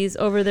Wendy's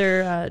over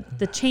their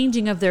the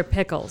changing of their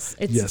pickles.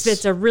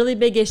 It's a really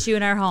big issue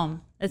in our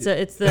home. It's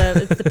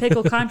the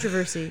pickle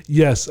controversy.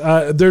 Yes,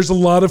 there's a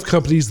lot of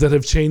companies that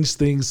have changed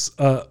things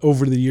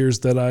over the years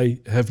that I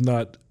have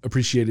not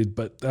appreciated,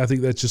 but I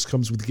think that just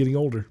comes with getting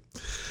older.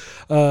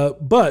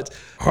 But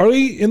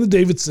Harley and the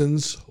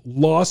Davidsons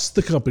lost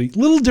the company. A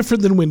little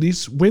different than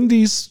Wendy's.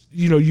 Wendy's,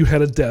 you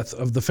had a death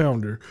of the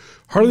founder.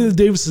 Harley and the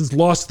Davidsons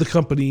lost the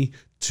company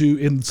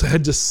and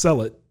had to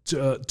sell it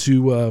to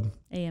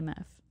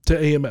AMF. To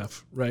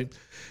AMF, right?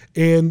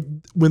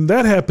 And when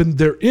that happened,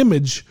 their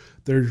image,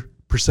 their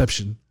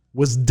perception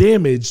was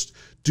damaged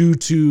due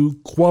to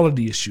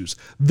quality issues.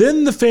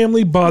 Then the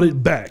family bought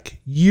it back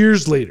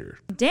years later.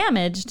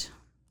 Damaged?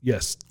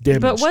 Yes,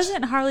 damaged. But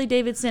isn't Harley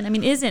Davidson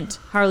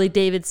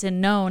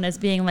known as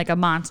being like a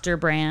monster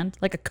brand,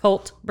 like a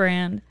cult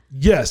brand?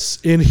 Yes,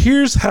 and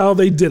here's how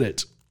they did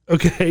it.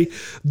 Okay,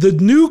 the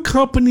new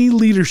company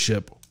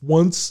leadership,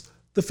 once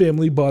the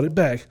family bought it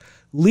back,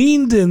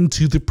 leaned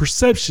into the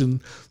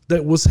perception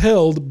that was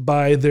held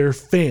by their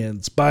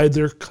fans, by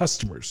their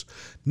customers.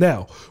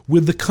 Now,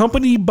 with the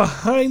company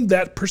behind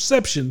that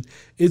perception,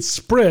 it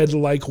spread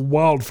like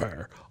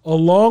wildfire,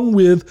 along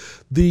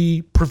with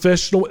the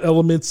professional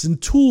elements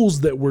and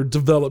tools that were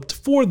developed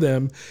for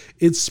them.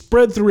 It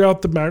spread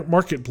throughout the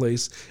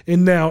marketplace,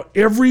 and now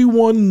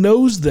everyone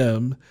knows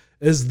them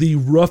as the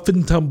rough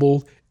and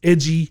tumble,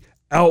 edgy,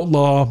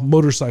 outlaw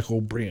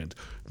motorcycle brand.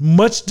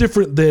 Much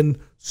different than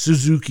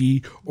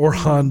Suzuki or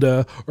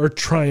Honda or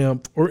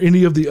Triumph or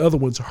any of the other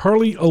ones.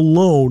 Harley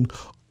alone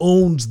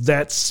owns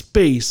that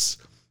space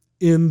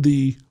in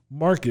the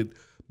market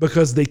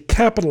because they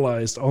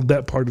capitalized on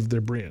that part of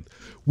their brand,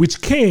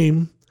 which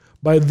came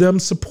by them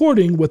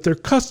supporting what their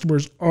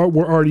customers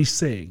were already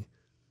saying.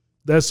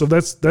 That's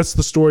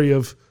the story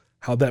of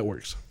how that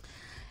works.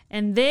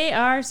 And they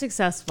are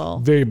successful.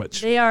 Very much.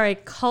 They are a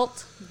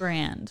cult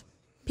brand.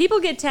 People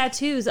get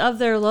tattoos of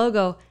their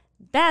logo.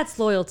 That's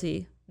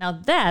loyalty. Now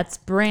that's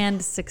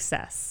brand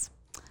success.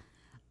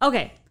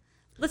 Okay,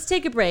 let's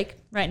take a break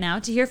right now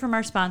to hear from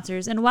our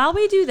sponsors. And while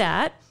we do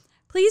that,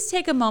 please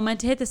take a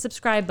moment to hit the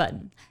subscribe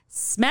button.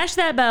 Smash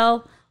that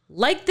bell.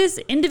 Like this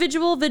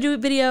individual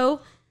video.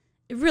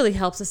 It really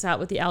helps us out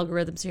with the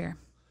algorithms here.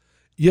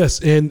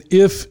 Yes, and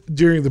if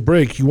during the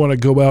break you want to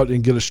go out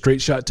and get a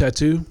straight shot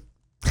tattoo,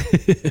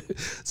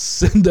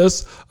 send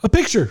us a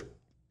picture.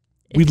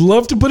 We'd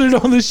love to put it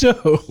on the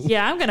show.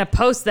 Yeah, I'm going to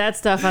post that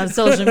stuff on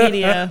social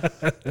media.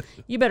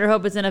 You better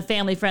hope it's in a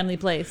family-friendly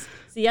place.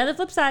 See you on the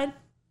flip side.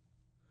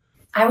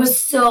 I was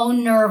so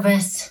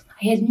nervous.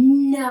 I had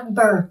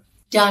never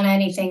done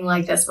anything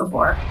like this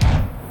before.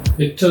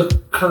 It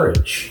took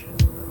courage,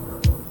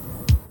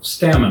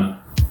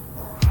 stamina.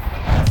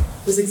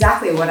 It was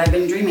exactly what I've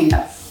been dreaming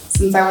of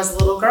since I was a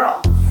little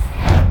girl.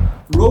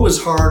 The road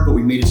was hard, but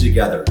we made it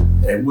together,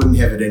 and I wouldn't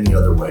have it any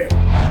other way.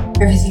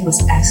 Everything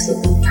was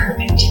absolutely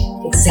perfect.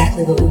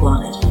 Exactly what we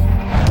wanted.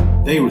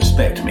 They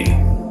respect me,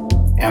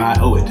 and I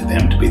owe it to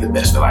them to be the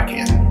best that I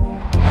can.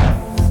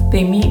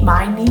 They meet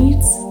my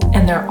needs,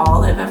 and they're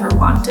all I've ever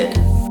wanted.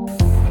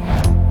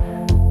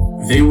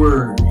 They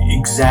were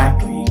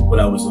exactly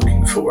what I was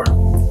looking for.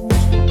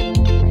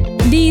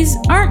 These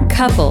aren't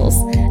couples.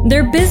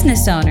 They're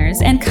business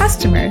owners and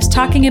customers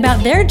talking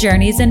about their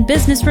journeys and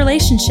business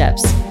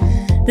relationships.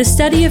 The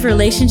study of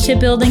relationship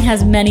building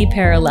has many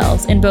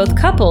parallels in both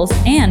couples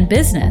and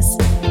business.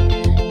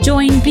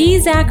 Join B.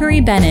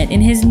 Zachary Bennett in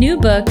his new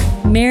book,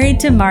 Married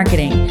to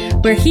Marketing,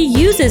 where he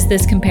uses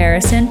this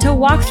comparison to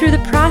walk through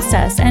the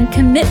process and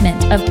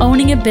commitment of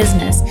owning a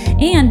business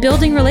and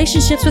building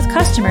relationships with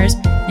customers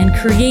and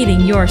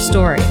creating your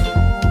story.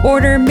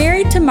 Order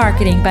Married to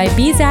Marketing by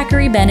B.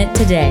 Zachary Bennett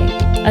today.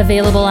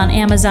 Available on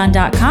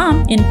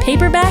Amazon.com in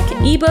paperback,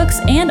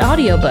 ebooks, and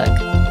audiobook.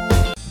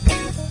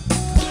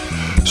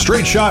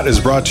 Straight Shot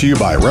is brought to you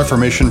by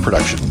Reformation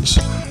Productions,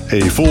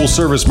 a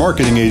full-service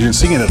marketing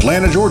agency in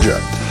Atlanta, Georgia,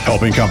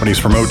 helping companies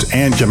promote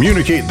and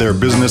communicate their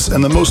business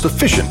in the most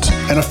efficient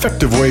and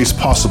effective ways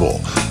possible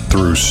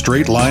through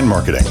straight-line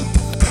marketing.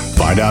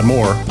 Find out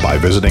more by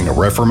visiting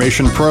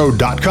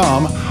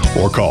reformationpro.com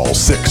or call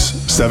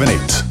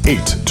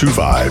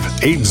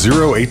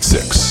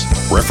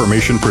 678-825-8086.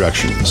 Reformation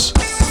Productions.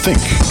 Think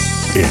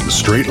in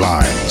straight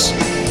lines.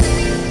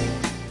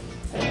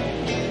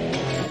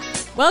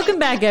 Welcome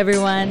back,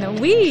 everyone.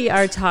 We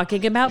are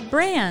talking about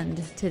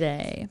brand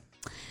today.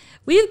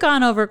 We've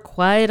gone over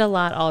quite a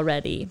lot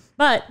already,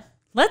 but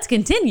let's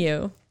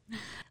continue.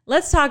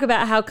 Let's talk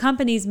about how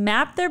companies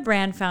map their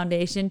brand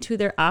foundation to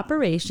their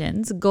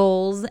operations,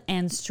 goals,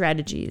 and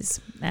strategies.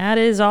 That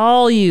is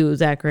all you,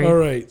 Zachary. All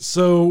right.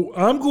 So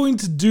I'm going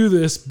to do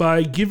this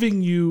by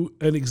giving you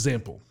an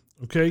example.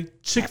 Okay.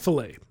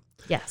 Chick-fil-A.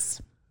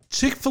 Yes.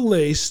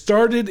 Chick-fil-A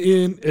started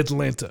in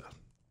Atlanta,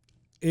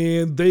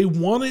 and they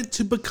wanted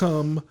to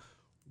become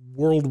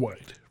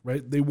worldwide,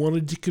 right? They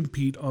wanted to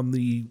compete on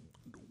the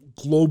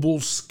global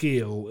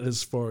scale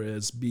as far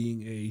as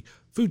being a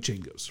food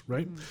chain goes,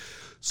 right?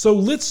 So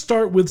let's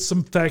start with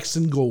some facts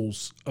and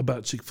goals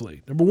about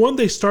Chick-fil-A. Number one,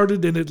 they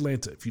started in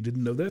Atlanta. If you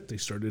didn't know that, they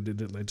started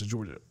in Atlanta,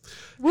 Georgia.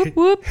 Whoop,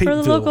 whoop, for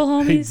the local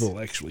homies.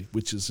 Hapeville, actually,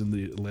 which is in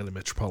the Atlanta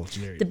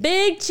metropolitan area. The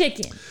Big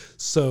Chicken.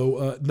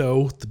 So,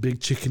 no, the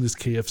Big Chicken is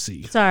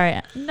KFC. Sorry.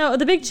 No,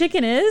 the Big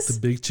Chicken is?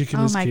 The Big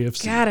Chicken is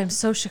KFC. Oh, my God. I'm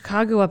so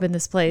Chicago up in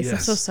this place. Yes. I'm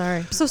so sorry.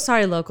 I'm so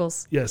sorry,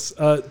 locals. Yes.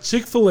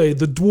 Chick-fil-A,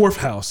 the Dwarf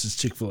House is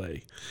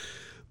Chick-fil-A.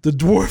 The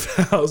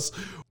Dwarf House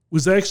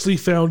was actually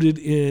founded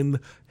in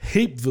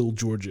Hapeville,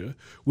 Georgia,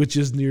 which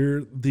is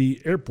near the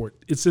airport.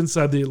 It's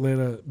inside the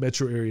Atlanta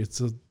metro area.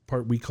 It's a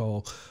part we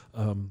call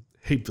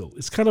Hapeville.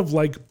 It's kind of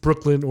like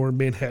Brooklyn or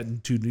Manhattan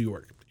to New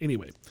York.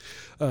 Anyway,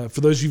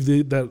 for those of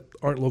you that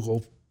aren't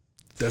local,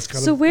 that's kind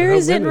of So where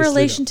is it in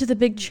relation to the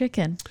Big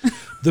Chicken?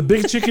 The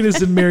Big Chicken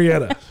is in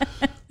Marietta.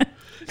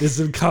 It's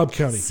in Cobb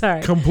County.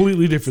 Sorry.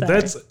 Completely different.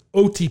 Sorry. That's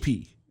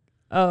OTP.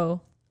 Oh.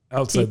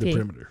 Outside the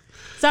perimeter.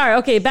 Sorry.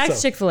 Okay, back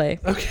to Chick-fil-A.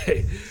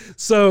 Okay.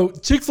 So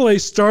Chick-fil-A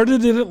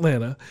started in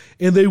Atlanta,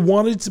 and they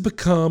wanted to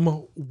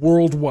become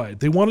worldwide.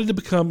 They wanted to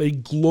become a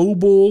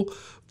global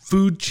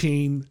food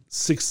chain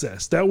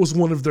success. That was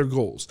one of their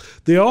goals.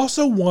 They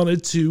also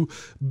wanted to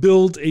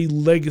build a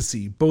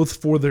legacy,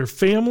 both for their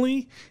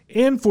family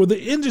and for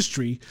the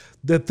industry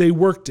that they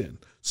worked in.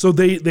 So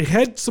they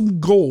had some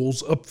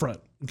goals up front.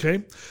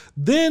 Okay.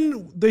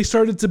 Then they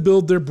started to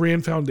build their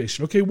brand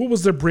foundation. Okay. What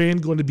was their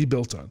brand going to be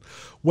built on?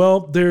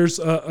 Well, there's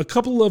a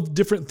couple of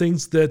different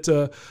things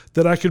that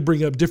I could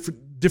bring up,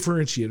 different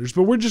differentiators,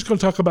 but we're just going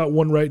to talk about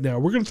one right now.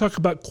 We're going to talk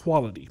about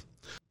quality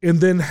and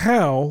then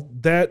how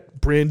that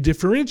brand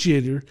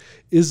differentiator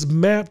is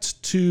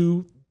mapped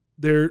to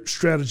their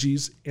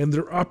strategies and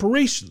their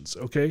operations.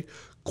 Okay.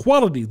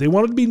 Quality. They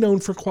wanted to be known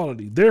for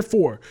quality.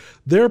 Therefore,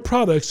 their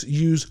products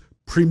use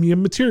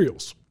premium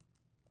materials.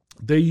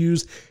 They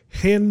use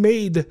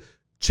handmade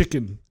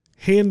chicken,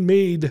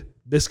 handmade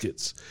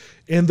biscuits,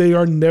 and they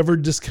are never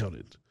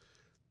discounted,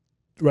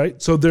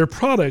 right? So their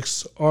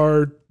products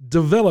are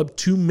developed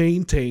to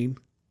maintain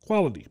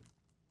quality.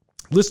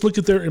 Let's look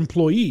at their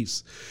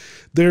employees.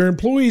 Their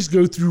employees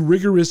go through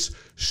rigorous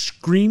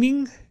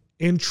screening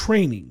and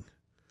training,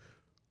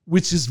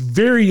 which is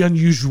very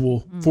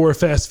unusual for a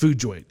fast food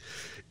joint.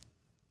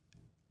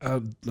 I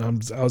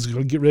was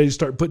going to get ready to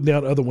start putting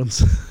down other ones.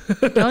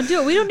 Don't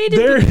do it. We don't need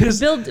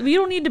to We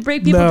don't need to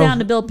break people down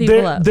to build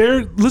people up.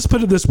 Let's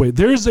put it this way: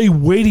 there's a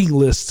waiting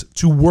list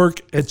to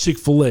work at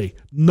Chick-fil-A.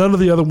 None of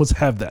the other ones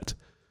have that.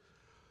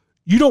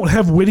 You don't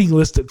have waiting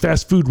lists at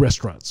fast food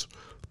restaurants.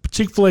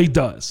 Chick-fil-A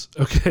does.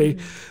 Okay,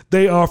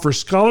 They offer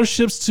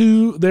scholarships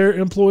to their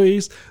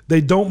employees.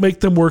 They don't make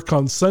them work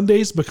on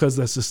Sundays because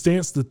that's the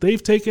stance that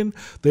they've taken.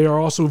 They are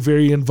also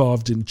very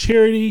involved in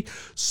charity.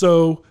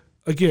 So,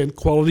 again,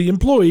 quality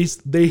employees,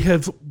 they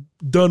have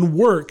done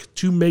work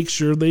to make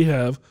sure they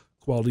have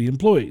quality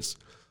employees.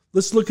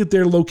 Let's look at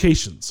their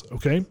locations,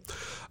 okay?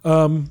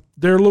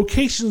 Their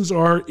locations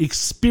are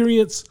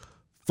experience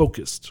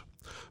focused,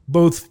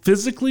 both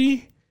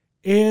physically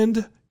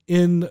and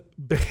in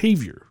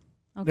behavior.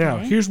 Okay. Now,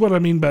 here's what I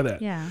mean by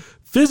that. Yeah.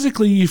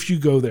 Physically, if you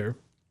go there,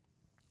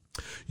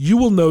 you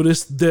will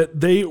notice that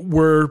they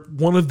were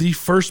one of the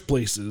first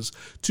places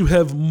to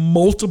have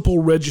multiple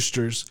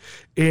registers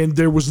and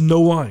there was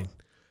no line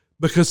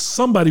because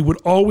somebody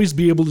would always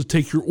be able to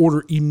take your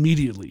order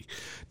immediately.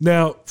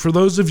 Now, for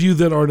those of you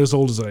that aren't as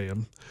old as I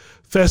am,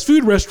 fast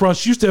food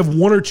restaurants used to have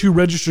one or two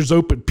registers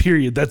open,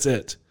 period. That's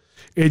it.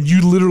 And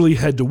you literally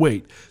had to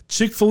wait.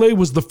 Chick-fil-A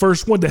was the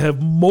first one to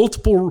have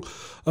multiple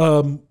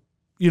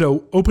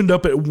opened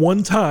up at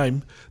one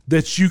time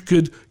that you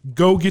could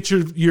go get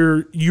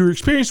your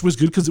experience was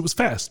good because it was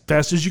fast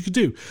as you could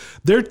do.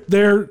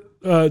 Their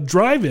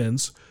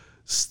drive-ins,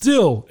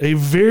 still a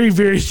very,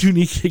 very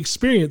unique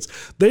experience.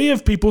 They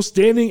have people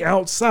standing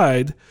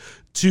outside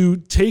to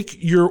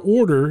take your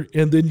order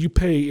and then you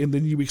pay and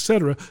then you et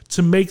cetera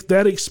to make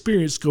that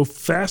experience go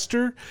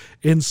faster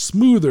and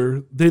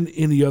smoother than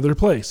any other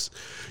place.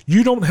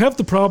 You don't have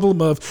the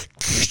problem of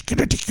can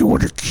I take your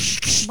order?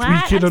 What?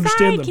 You can't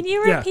understand them. Can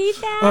you repeat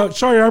that?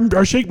 Sorry,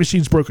 our shake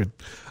machine's broken.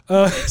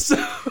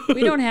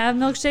 We don't have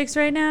milkshakes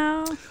right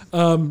now.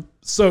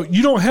 So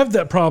you don't have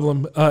that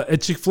problem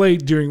at Chick-fil-A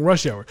during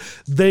rush hour.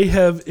 They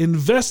have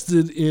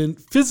invested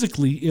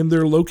physically in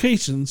their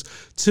locations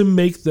to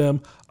make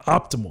them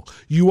optimal.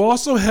 You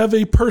also have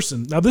a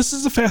person. Now, this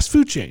is a fast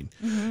food chain.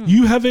 Mm-hmm.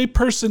 You have a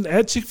person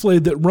at Chick-fil-A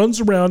that runs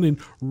around and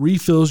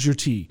refills your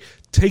tea,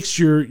 takes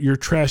your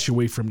trash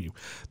away from you.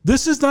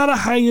 This is not a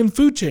high-end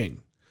food chain.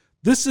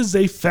 This is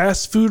a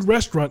fast food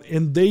restaurant,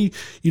 and they,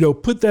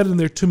 put that in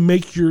there to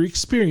make your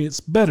experience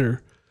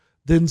better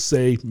than,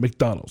 say,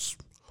 McDonald's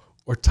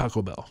or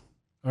Taco Bell.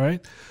 All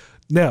right?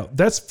 Now,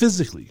 that's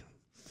physically.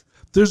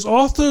 There's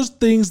also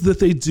things that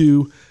they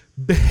do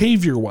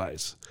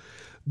behavior-wise.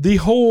 The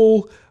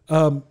whole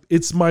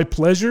it's my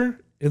pleasure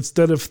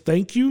instead of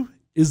thank you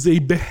is a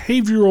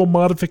behavioral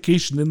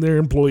modification in their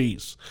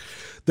employees.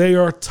 They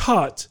are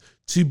taught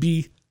to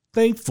be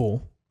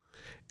thankful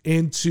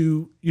and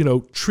to,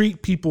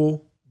 treat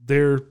people,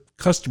 their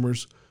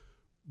customers,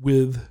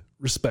 with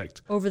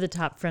respect. Over the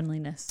top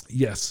friendliness.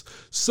 Yes.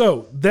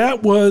 So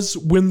that was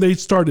when they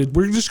started.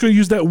 We're just going to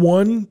use that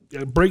one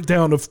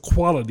breakdown of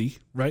quality,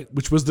 right?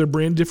 Which was their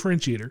brand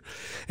differentiator.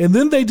 And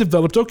then they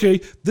developed,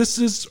 okay, this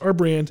is our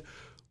brand.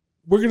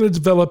 We're going to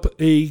develop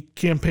a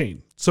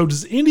campaign. So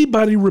does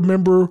anybody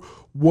remember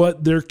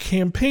what their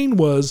campaign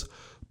was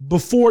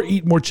before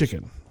Eat More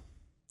Chicken?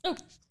 Oh,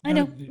 I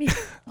know.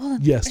 Hold on.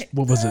 Yes.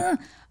 What was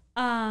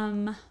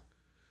it?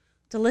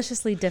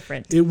 Deliciously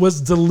different. It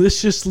was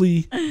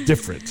deliciously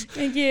different.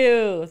 Thank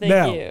you.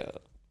 Thank you.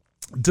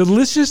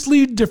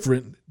 Deliciously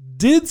different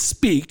did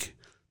speak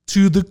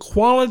to the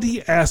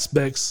quality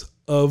aspects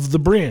of the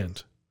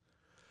brand,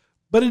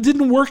 but it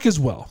didn't work as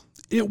well.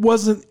 It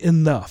wasn't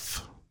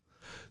enough.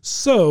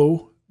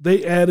 So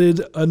they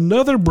added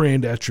another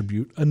brand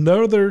attribute,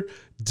 another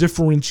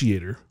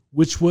differentiator,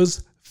 which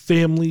was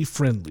family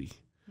friendly.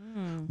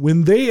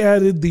 When they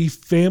added the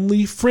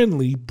family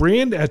friendly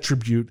brand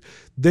attribute,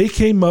 they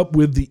came up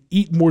with the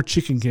Eat More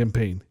Chicken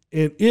campaign,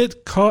 and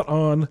it caught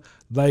on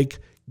like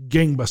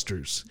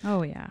gangbusters.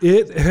 Oh yeah.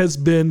 It has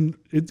been,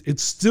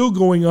 it's still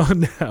going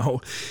on now.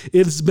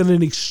 It's been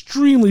an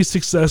extremely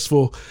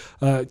successful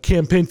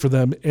campaign for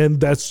them. And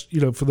that's,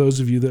 for those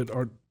of you that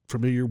aren't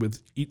familiar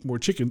with Eat More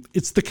Chicken,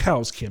 it's the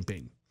cows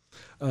campaign.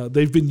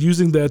 They've been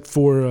using that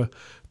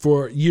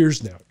for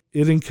years now.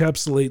 It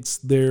encapsulates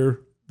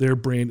their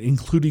brand,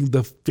 including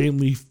the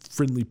family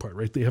friendly part,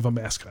 right? They have a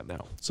mascot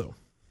now. So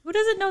who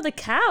doesn't know the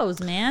cows,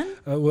 man?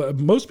 Well,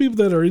 most people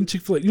that are in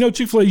Chick-fil-A,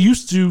 Chick-fil-A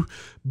used to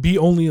be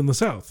only in the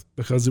South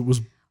because it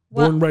was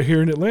born right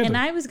here in Atlanta. And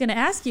I was going to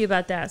ask you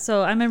about that.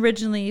 So I'm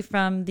originally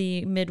from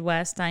the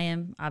Midwest. I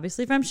am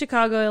obviously from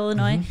Chicago,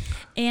 Illinois.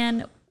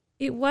 And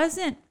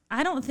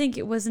I don't think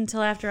it was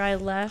until after I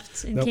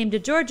left and came to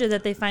Georgia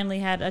that they finally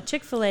had a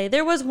Chick-fil-A.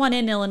 There was one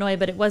in Illinois,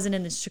 but it wasn't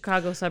in the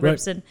Chicago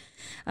suburbs. Right.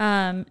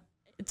 And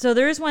so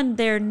there is one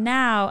there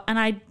now, and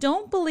I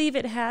don't believe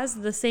it has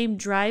the same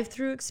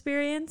drive-through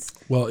experience.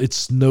 Well, it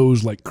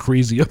snows like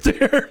crazy up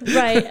there.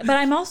 Right, but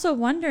I'm also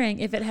wondering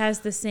if it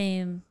has the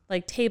same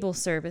table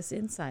service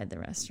inside the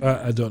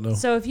restaurant. I don't know.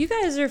 So if you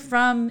guys are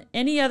from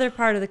any other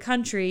part of the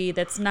country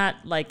that's not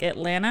like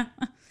Atlanta,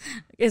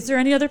 is there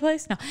any other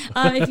place? No.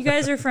 If you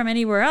guys are from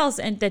anywhere else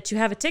and that you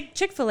have a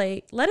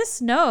Chick-fil-A, let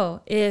us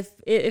know if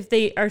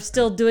they are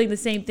still doing the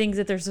same things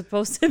that they're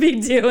supposed to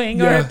be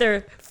doing, or if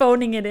they're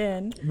phoning it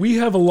in. We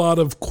have a lot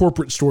of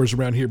corporate stores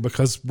around here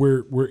because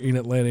we're in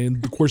Atlanta,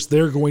 and of course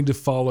they're going to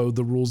follow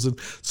the rules, and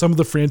some of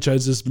the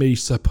franchises may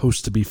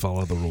supposed to be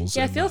follow the rules.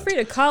 Yeah, feel free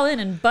to call in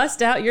and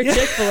bust out your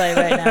Chick-fil-A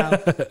right now.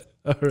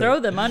 Right. Throw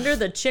them under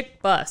the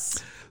Chick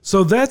bus.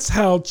 So that's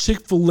how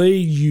Chick-fil-A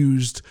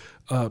used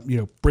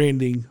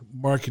branding,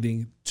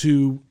 marketing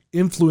to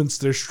influence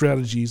their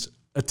strategies,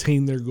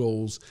 attain their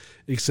goals,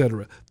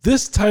 etc.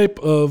 This type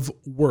of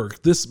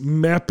work, this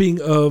mapping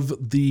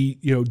of the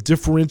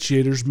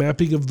differentiators,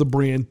 mapping of the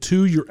brand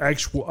to your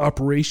actual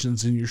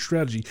operations and your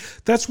strategy,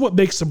 that's what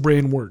makes a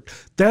brand work.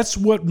 That's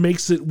what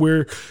makes it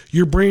where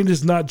your brand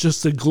is not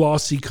just a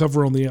glossy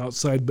cover on the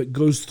outside, but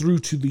goes through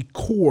to the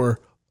core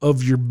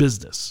of your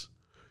business.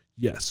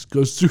 Yes,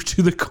 goes through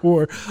to the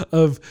core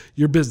of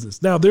your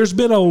business. Now, there's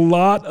been a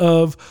lot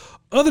of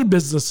other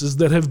businesses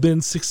that have been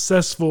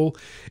successful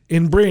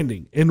in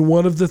branding. And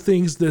one of the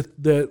things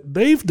that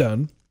they've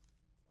done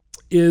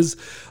is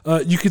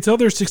you can tell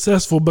they're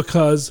successful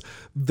because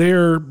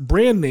their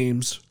brand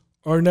names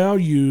are now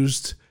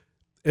used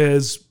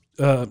as,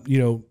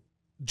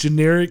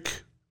 generic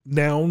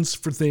nouns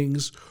for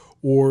things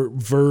or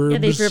verbs. Yeah,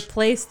 they've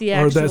replaced the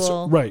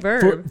actual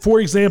verb. For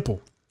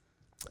example,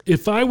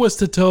 if I was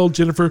to tell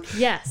Jennifer,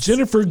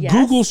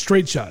 Google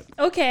straight shot.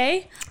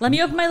 Okay, let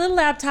me open my little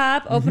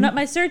laptop, open up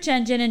my search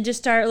engine, and just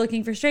start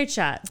looking for straight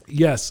shot.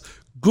 Yes,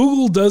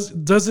 Google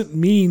doesn't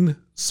mean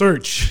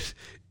search.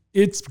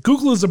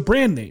 Google is a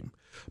brand name,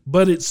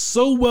 but it's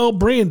so well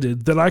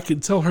branded that I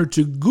can tell her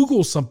to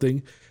Google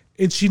something,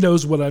 and she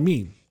knows what I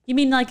mean. You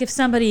mean like if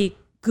somebody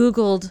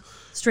Googled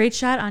straight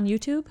shot on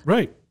YouTube?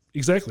 Right,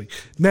 exactly.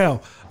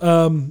 Now,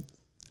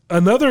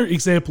 another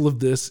example of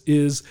this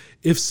is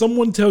if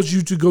someone tells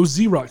you to go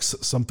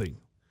Xerox something,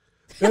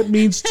 that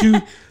means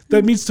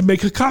to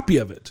make a copy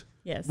of it.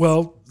 Yes.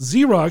 Well,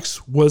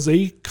 Xerox was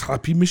a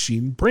copy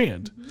machine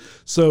brand.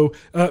 So,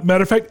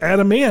 matter of fact,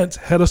 Adam Ant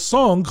had a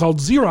song called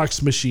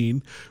Xerox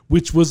Machine,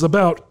 which was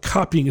about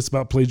copying. It's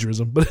about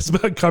plagiarism, but it's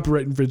about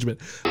copyright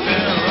infringement.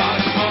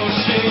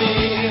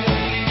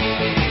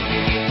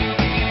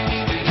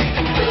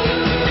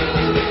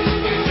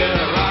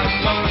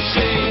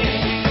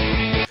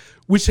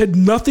 Which had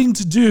nothing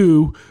to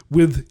do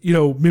with,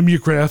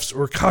 mimeographs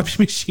or copy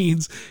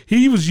machines.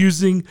 He was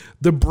using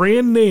the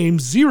brand name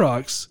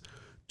Xerox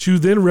to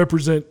then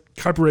represent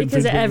copyright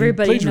infringement. Because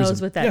everybody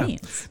knows what that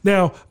means.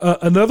 Now,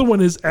 another one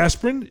is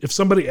aspirin. If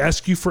somebody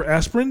asks you for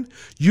aspirin,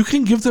 you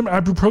can give them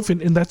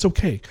ibuprofen, and that's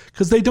okay.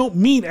 Because they don't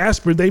mean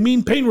aspirin. They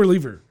mean pain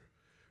reliever,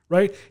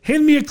 right?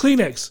 Hand me a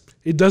Kleenex.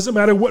 It doesn't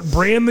matter what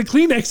brand the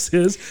Kleenex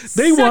is.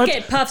 Suck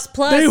it, Puffs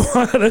Plus. They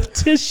want a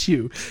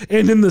tissue.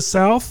 And in the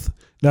South...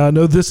 Now, I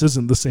know this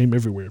isn't the same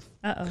everywhere.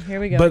 Uh-oh,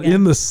 here we go. But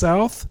in the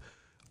South,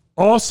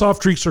 all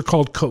soft drinks are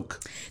called Coke.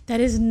 That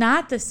is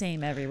not the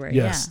same everywhere.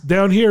 Yes. Yeah.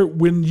 Down here,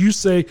 when you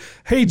say,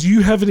 hey, do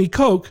you have any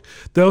Coke?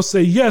 They'll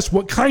say, yes.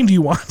 What kind do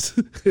you want?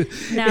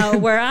 Now,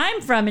 where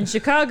I'm from in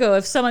Chicago,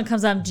 if someone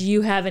comes on, do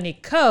you have any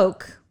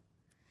Coke?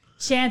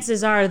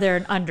 Chances are they're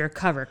an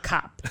undercover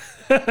cop.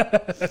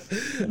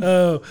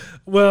 Totally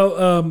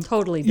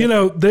different. You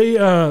know, they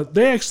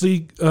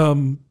actually,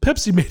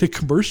 Pepsi made a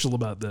commercial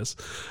about this.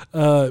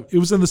 It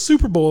was in the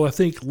Super Bowl, I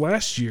think,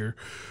 last year,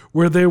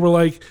 where they were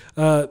like,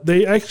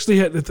 they actually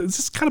had,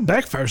 this kind of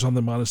backfires on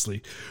them,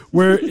 honestly,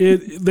 where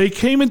they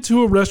came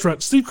into a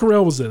restaurant. Steve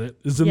Carell was in it,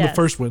 is in the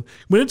first one.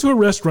 Went into a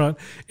restaurant,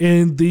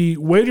 and the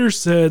waiter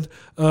said,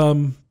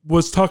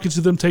 was talking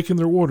to them, taking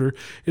their order,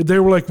 and they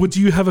were like, well,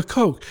 do you have a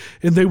Coke?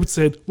 And they would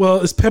say,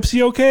 well, is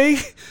Pepsi okay?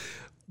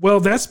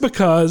 Well, that's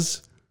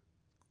because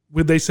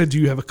when they said, do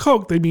you have a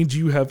Coke, they mean, do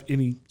you have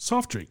any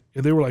soft drink?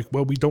 And they were like,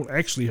 well, we don't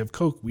actually have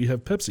Coke, we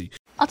have Pepsi.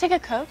 I'll take a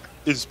Coke.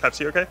 Is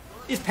Pepsi okay?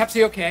 Is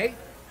Pepsi okay?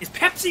 Is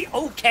Pepsi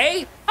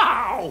okay?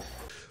 Ow!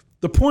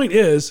 The point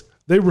is,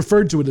 they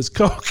referred to it as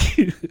Coke.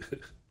 It's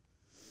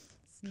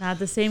not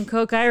the same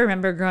Coke I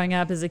remember growing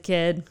up as a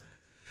kid.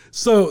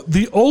 So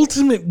the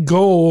ultimate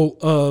goal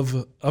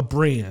of a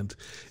brand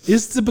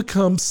is to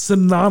become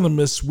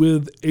synonymous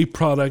with a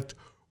product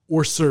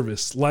or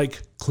service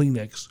like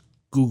Kleenex,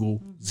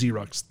 Google,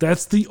 Xerox.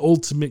 That's the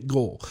ultimate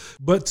goal.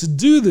 But to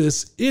do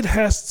this, it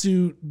has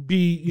to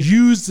be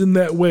used in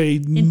that way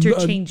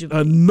interchangeably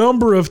a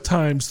number of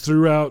times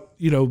throughout,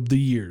 the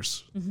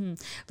years. Mm-hmm.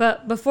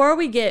 But before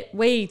we get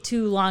way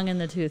too long in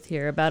the tooth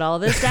here about all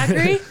this,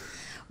 Zachary,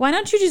 why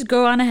don't you just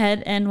go on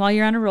ahead and while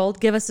you're on a roll,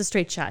 give us a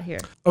straight shot here.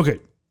 Okay.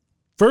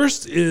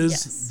 First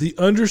is the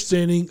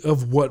understanding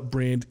of what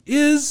brand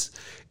is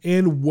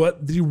and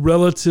what the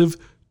relative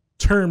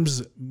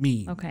terms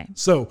mean. Okay.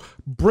 So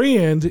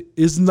brand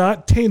is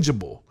not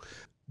tangible.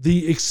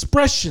 The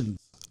expression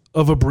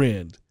of a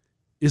brand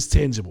is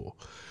tangible.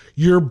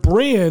 Your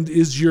brand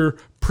is your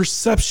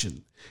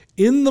perception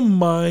in the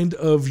mind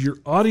of your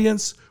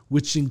audience,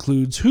 which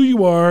includes who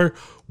you are,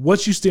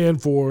 what you stand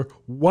for,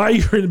 why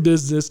you're in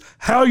business,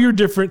 how you're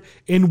different,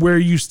 and where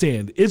you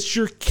stand. It's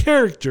your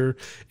character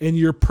and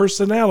your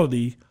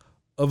personality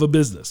of a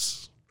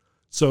business.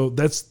 So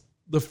that's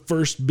the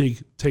first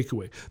big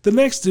takeaway. The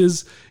next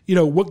is,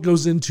 what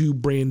goes into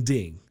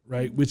branding,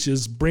 right? Which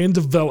is brand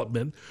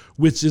development,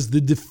 which is the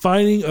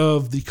defining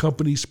of the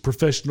company's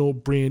professional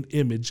brand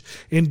image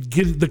and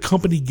getting the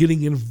company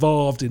getting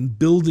involved in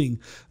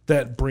building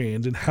that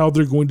brand and how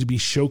they're going to be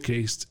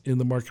showcased in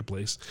the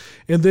marketplace.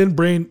 And then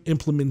brand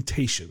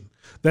implementation.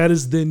 That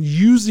is then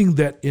using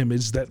that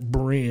image, that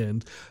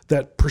brand,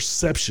 that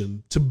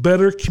perception to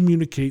better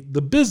communicate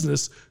the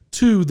business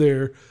to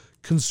their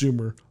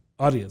consumer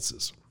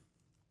audiences.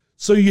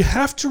 So you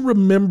have to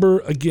remember,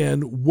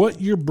 again, what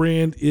your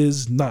brand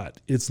is not.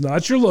 It's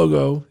not your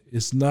logo,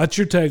 it's not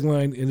your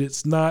tagline, and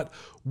it's not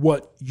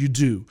what you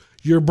do.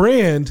 Your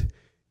brand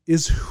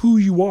is who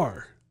you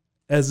are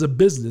as a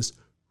business.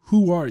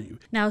 Who are you?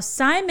 Now,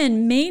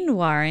 Simon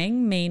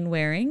Mainwaring.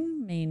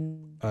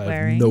 I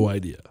have no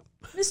idea.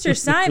 Mr.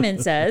 Simon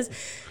says,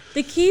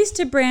 the keys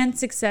to brand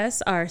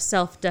success are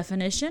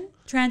self-definition,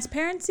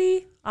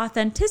 transparency,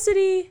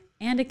 authenticity,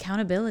 and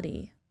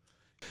accountability.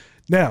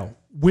 Now,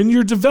 when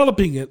you're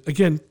developing it,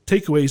 again,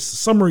 takeaways,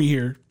 summary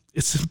here,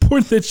 it's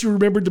important that you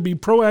remember to be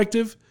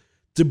proactive,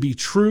 to be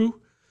true,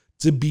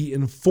 to be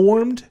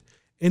informed,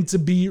 and to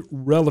be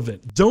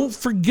relevant. Don't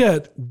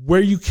forget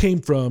where you came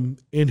from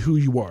and who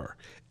you are,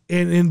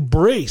 and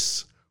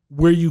embrace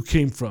where you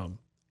came from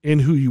and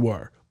who you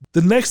are.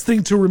 The next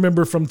thing to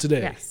remember from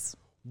today,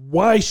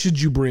 why should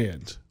you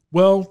brand?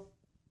 Well,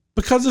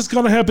 because it's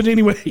going to happen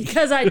anyway.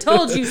 Because I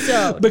told you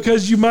so.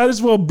 Because you might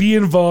as well be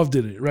involved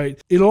in it, right?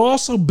 It'll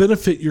also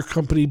benefit your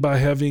company by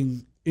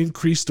having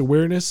increased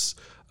awareness,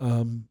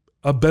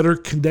 a better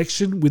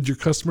connection with your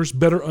customers,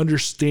 better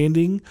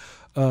understanding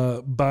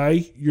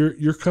by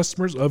your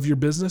customers of your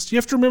business. You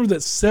have to remember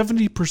that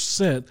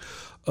 70%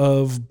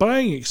 of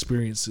buying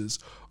experiences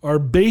are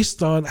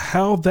based on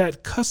how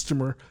that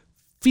customer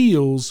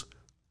feels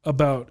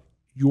about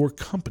your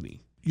company.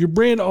 Your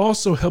brand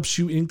also helps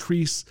you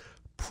increase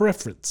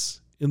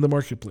preference in the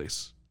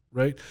marketplace,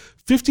 right?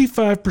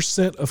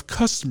 55% of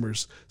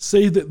customers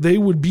say that they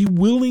would be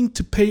willing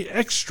to pay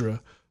extra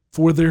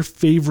for their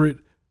favorite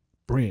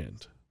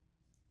brand.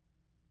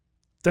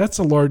 That's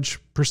a large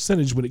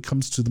percentage when it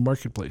comes to the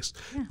marketplace,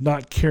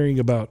 not caring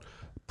about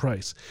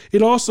price.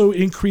 It also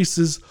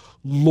increases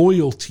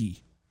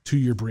loyalty to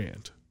your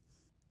brand.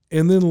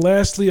 And then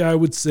lastly, I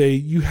would say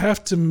you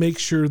have to make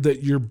sure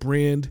that your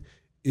brand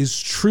is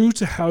true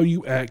to how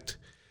you act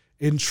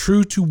and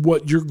true to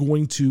what you're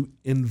going to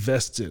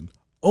invest in.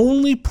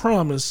 Only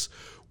promise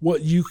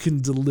what you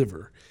can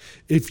deliver.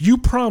 If you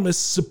promise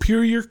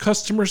superior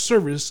customer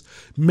service,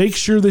 make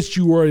sure that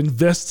you are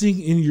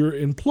investing in your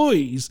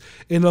employees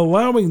and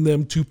allowing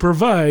them to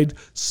provide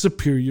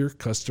superior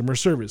customer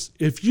service.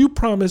 If you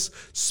promise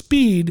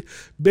speed,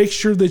 make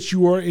sure that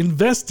you are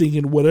investing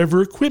in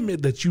whatever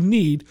equipment that you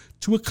need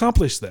to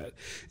accomplish that.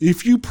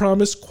 If you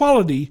promise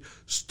quality,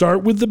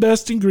 start with the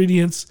best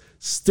ingredients,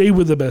 stay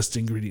with the best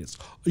ingredients.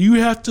 You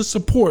have to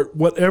support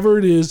whatever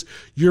it is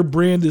your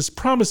brand is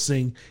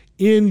promising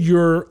in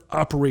your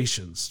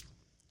operations.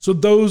 So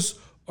those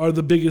are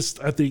the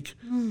biggest, I think,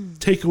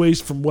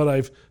 takeaways from what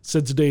I've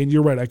said today. And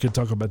you're right, I could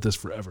talk about this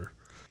forever.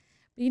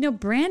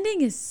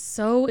 Branding is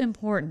so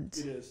important.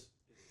 It is.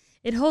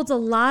 It holds a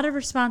lot of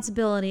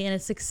responsibility in a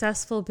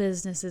successful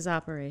business's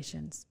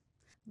operations.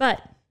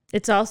 But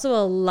it's also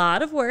a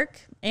lot of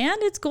work,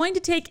 and it's going to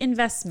take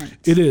investment.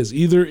 It is,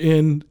 either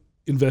in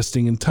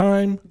investing in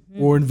time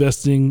or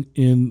investing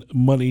in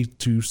money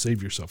to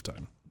save yourself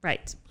time.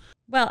 Right.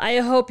 Well, I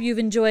hope you've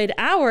enjoyed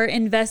our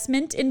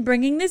investment in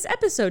bringing this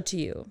episode to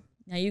you.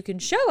 Now you can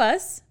show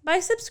us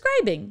by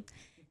subscribing,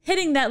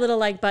 hitting that little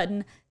like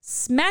button,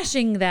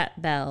 smashing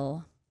that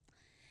bell.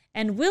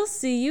 And we'll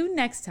see you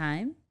next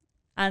time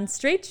on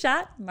Straight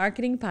Shot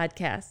Marketing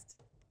Podcast.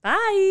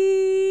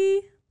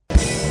 Bye.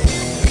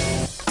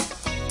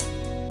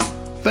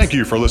 Thank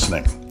you for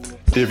listening.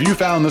 If you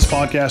found this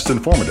podcast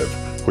informative,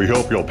 we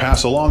hope you'll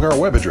pass along our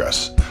web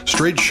address,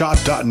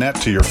 straightshot.net,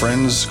 to your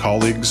friends,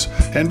 colleagues,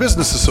 and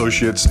business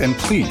associates, and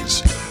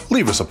please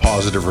leave us a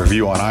positive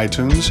review on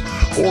iTunes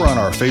or on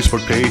our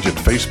Facebook page at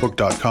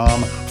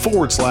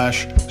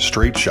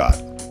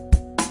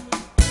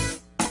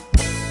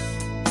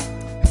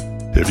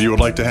facebook.com/straightshot. If you would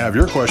like to have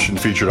your question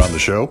featured on the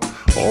show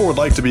or would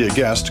like to be a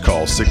guest,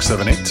 call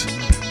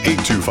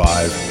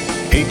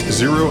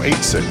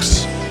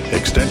 678-825-8086,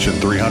 extension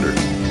 300.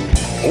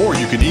 Or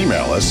you can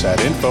email us at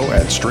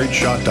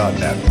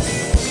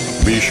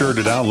info@straightshot.net. Be sure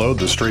to download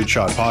the Straight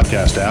Shot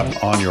Podcast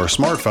app on your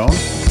smartphone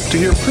to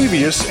hear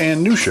previous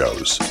and new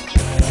shows.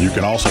 You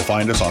can also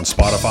find us on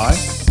Spotify,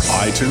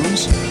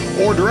 iTunes,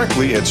 or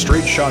directly at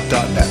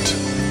straightshot.net.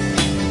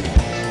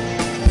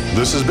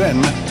 This has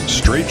been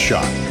Straight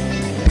Shot.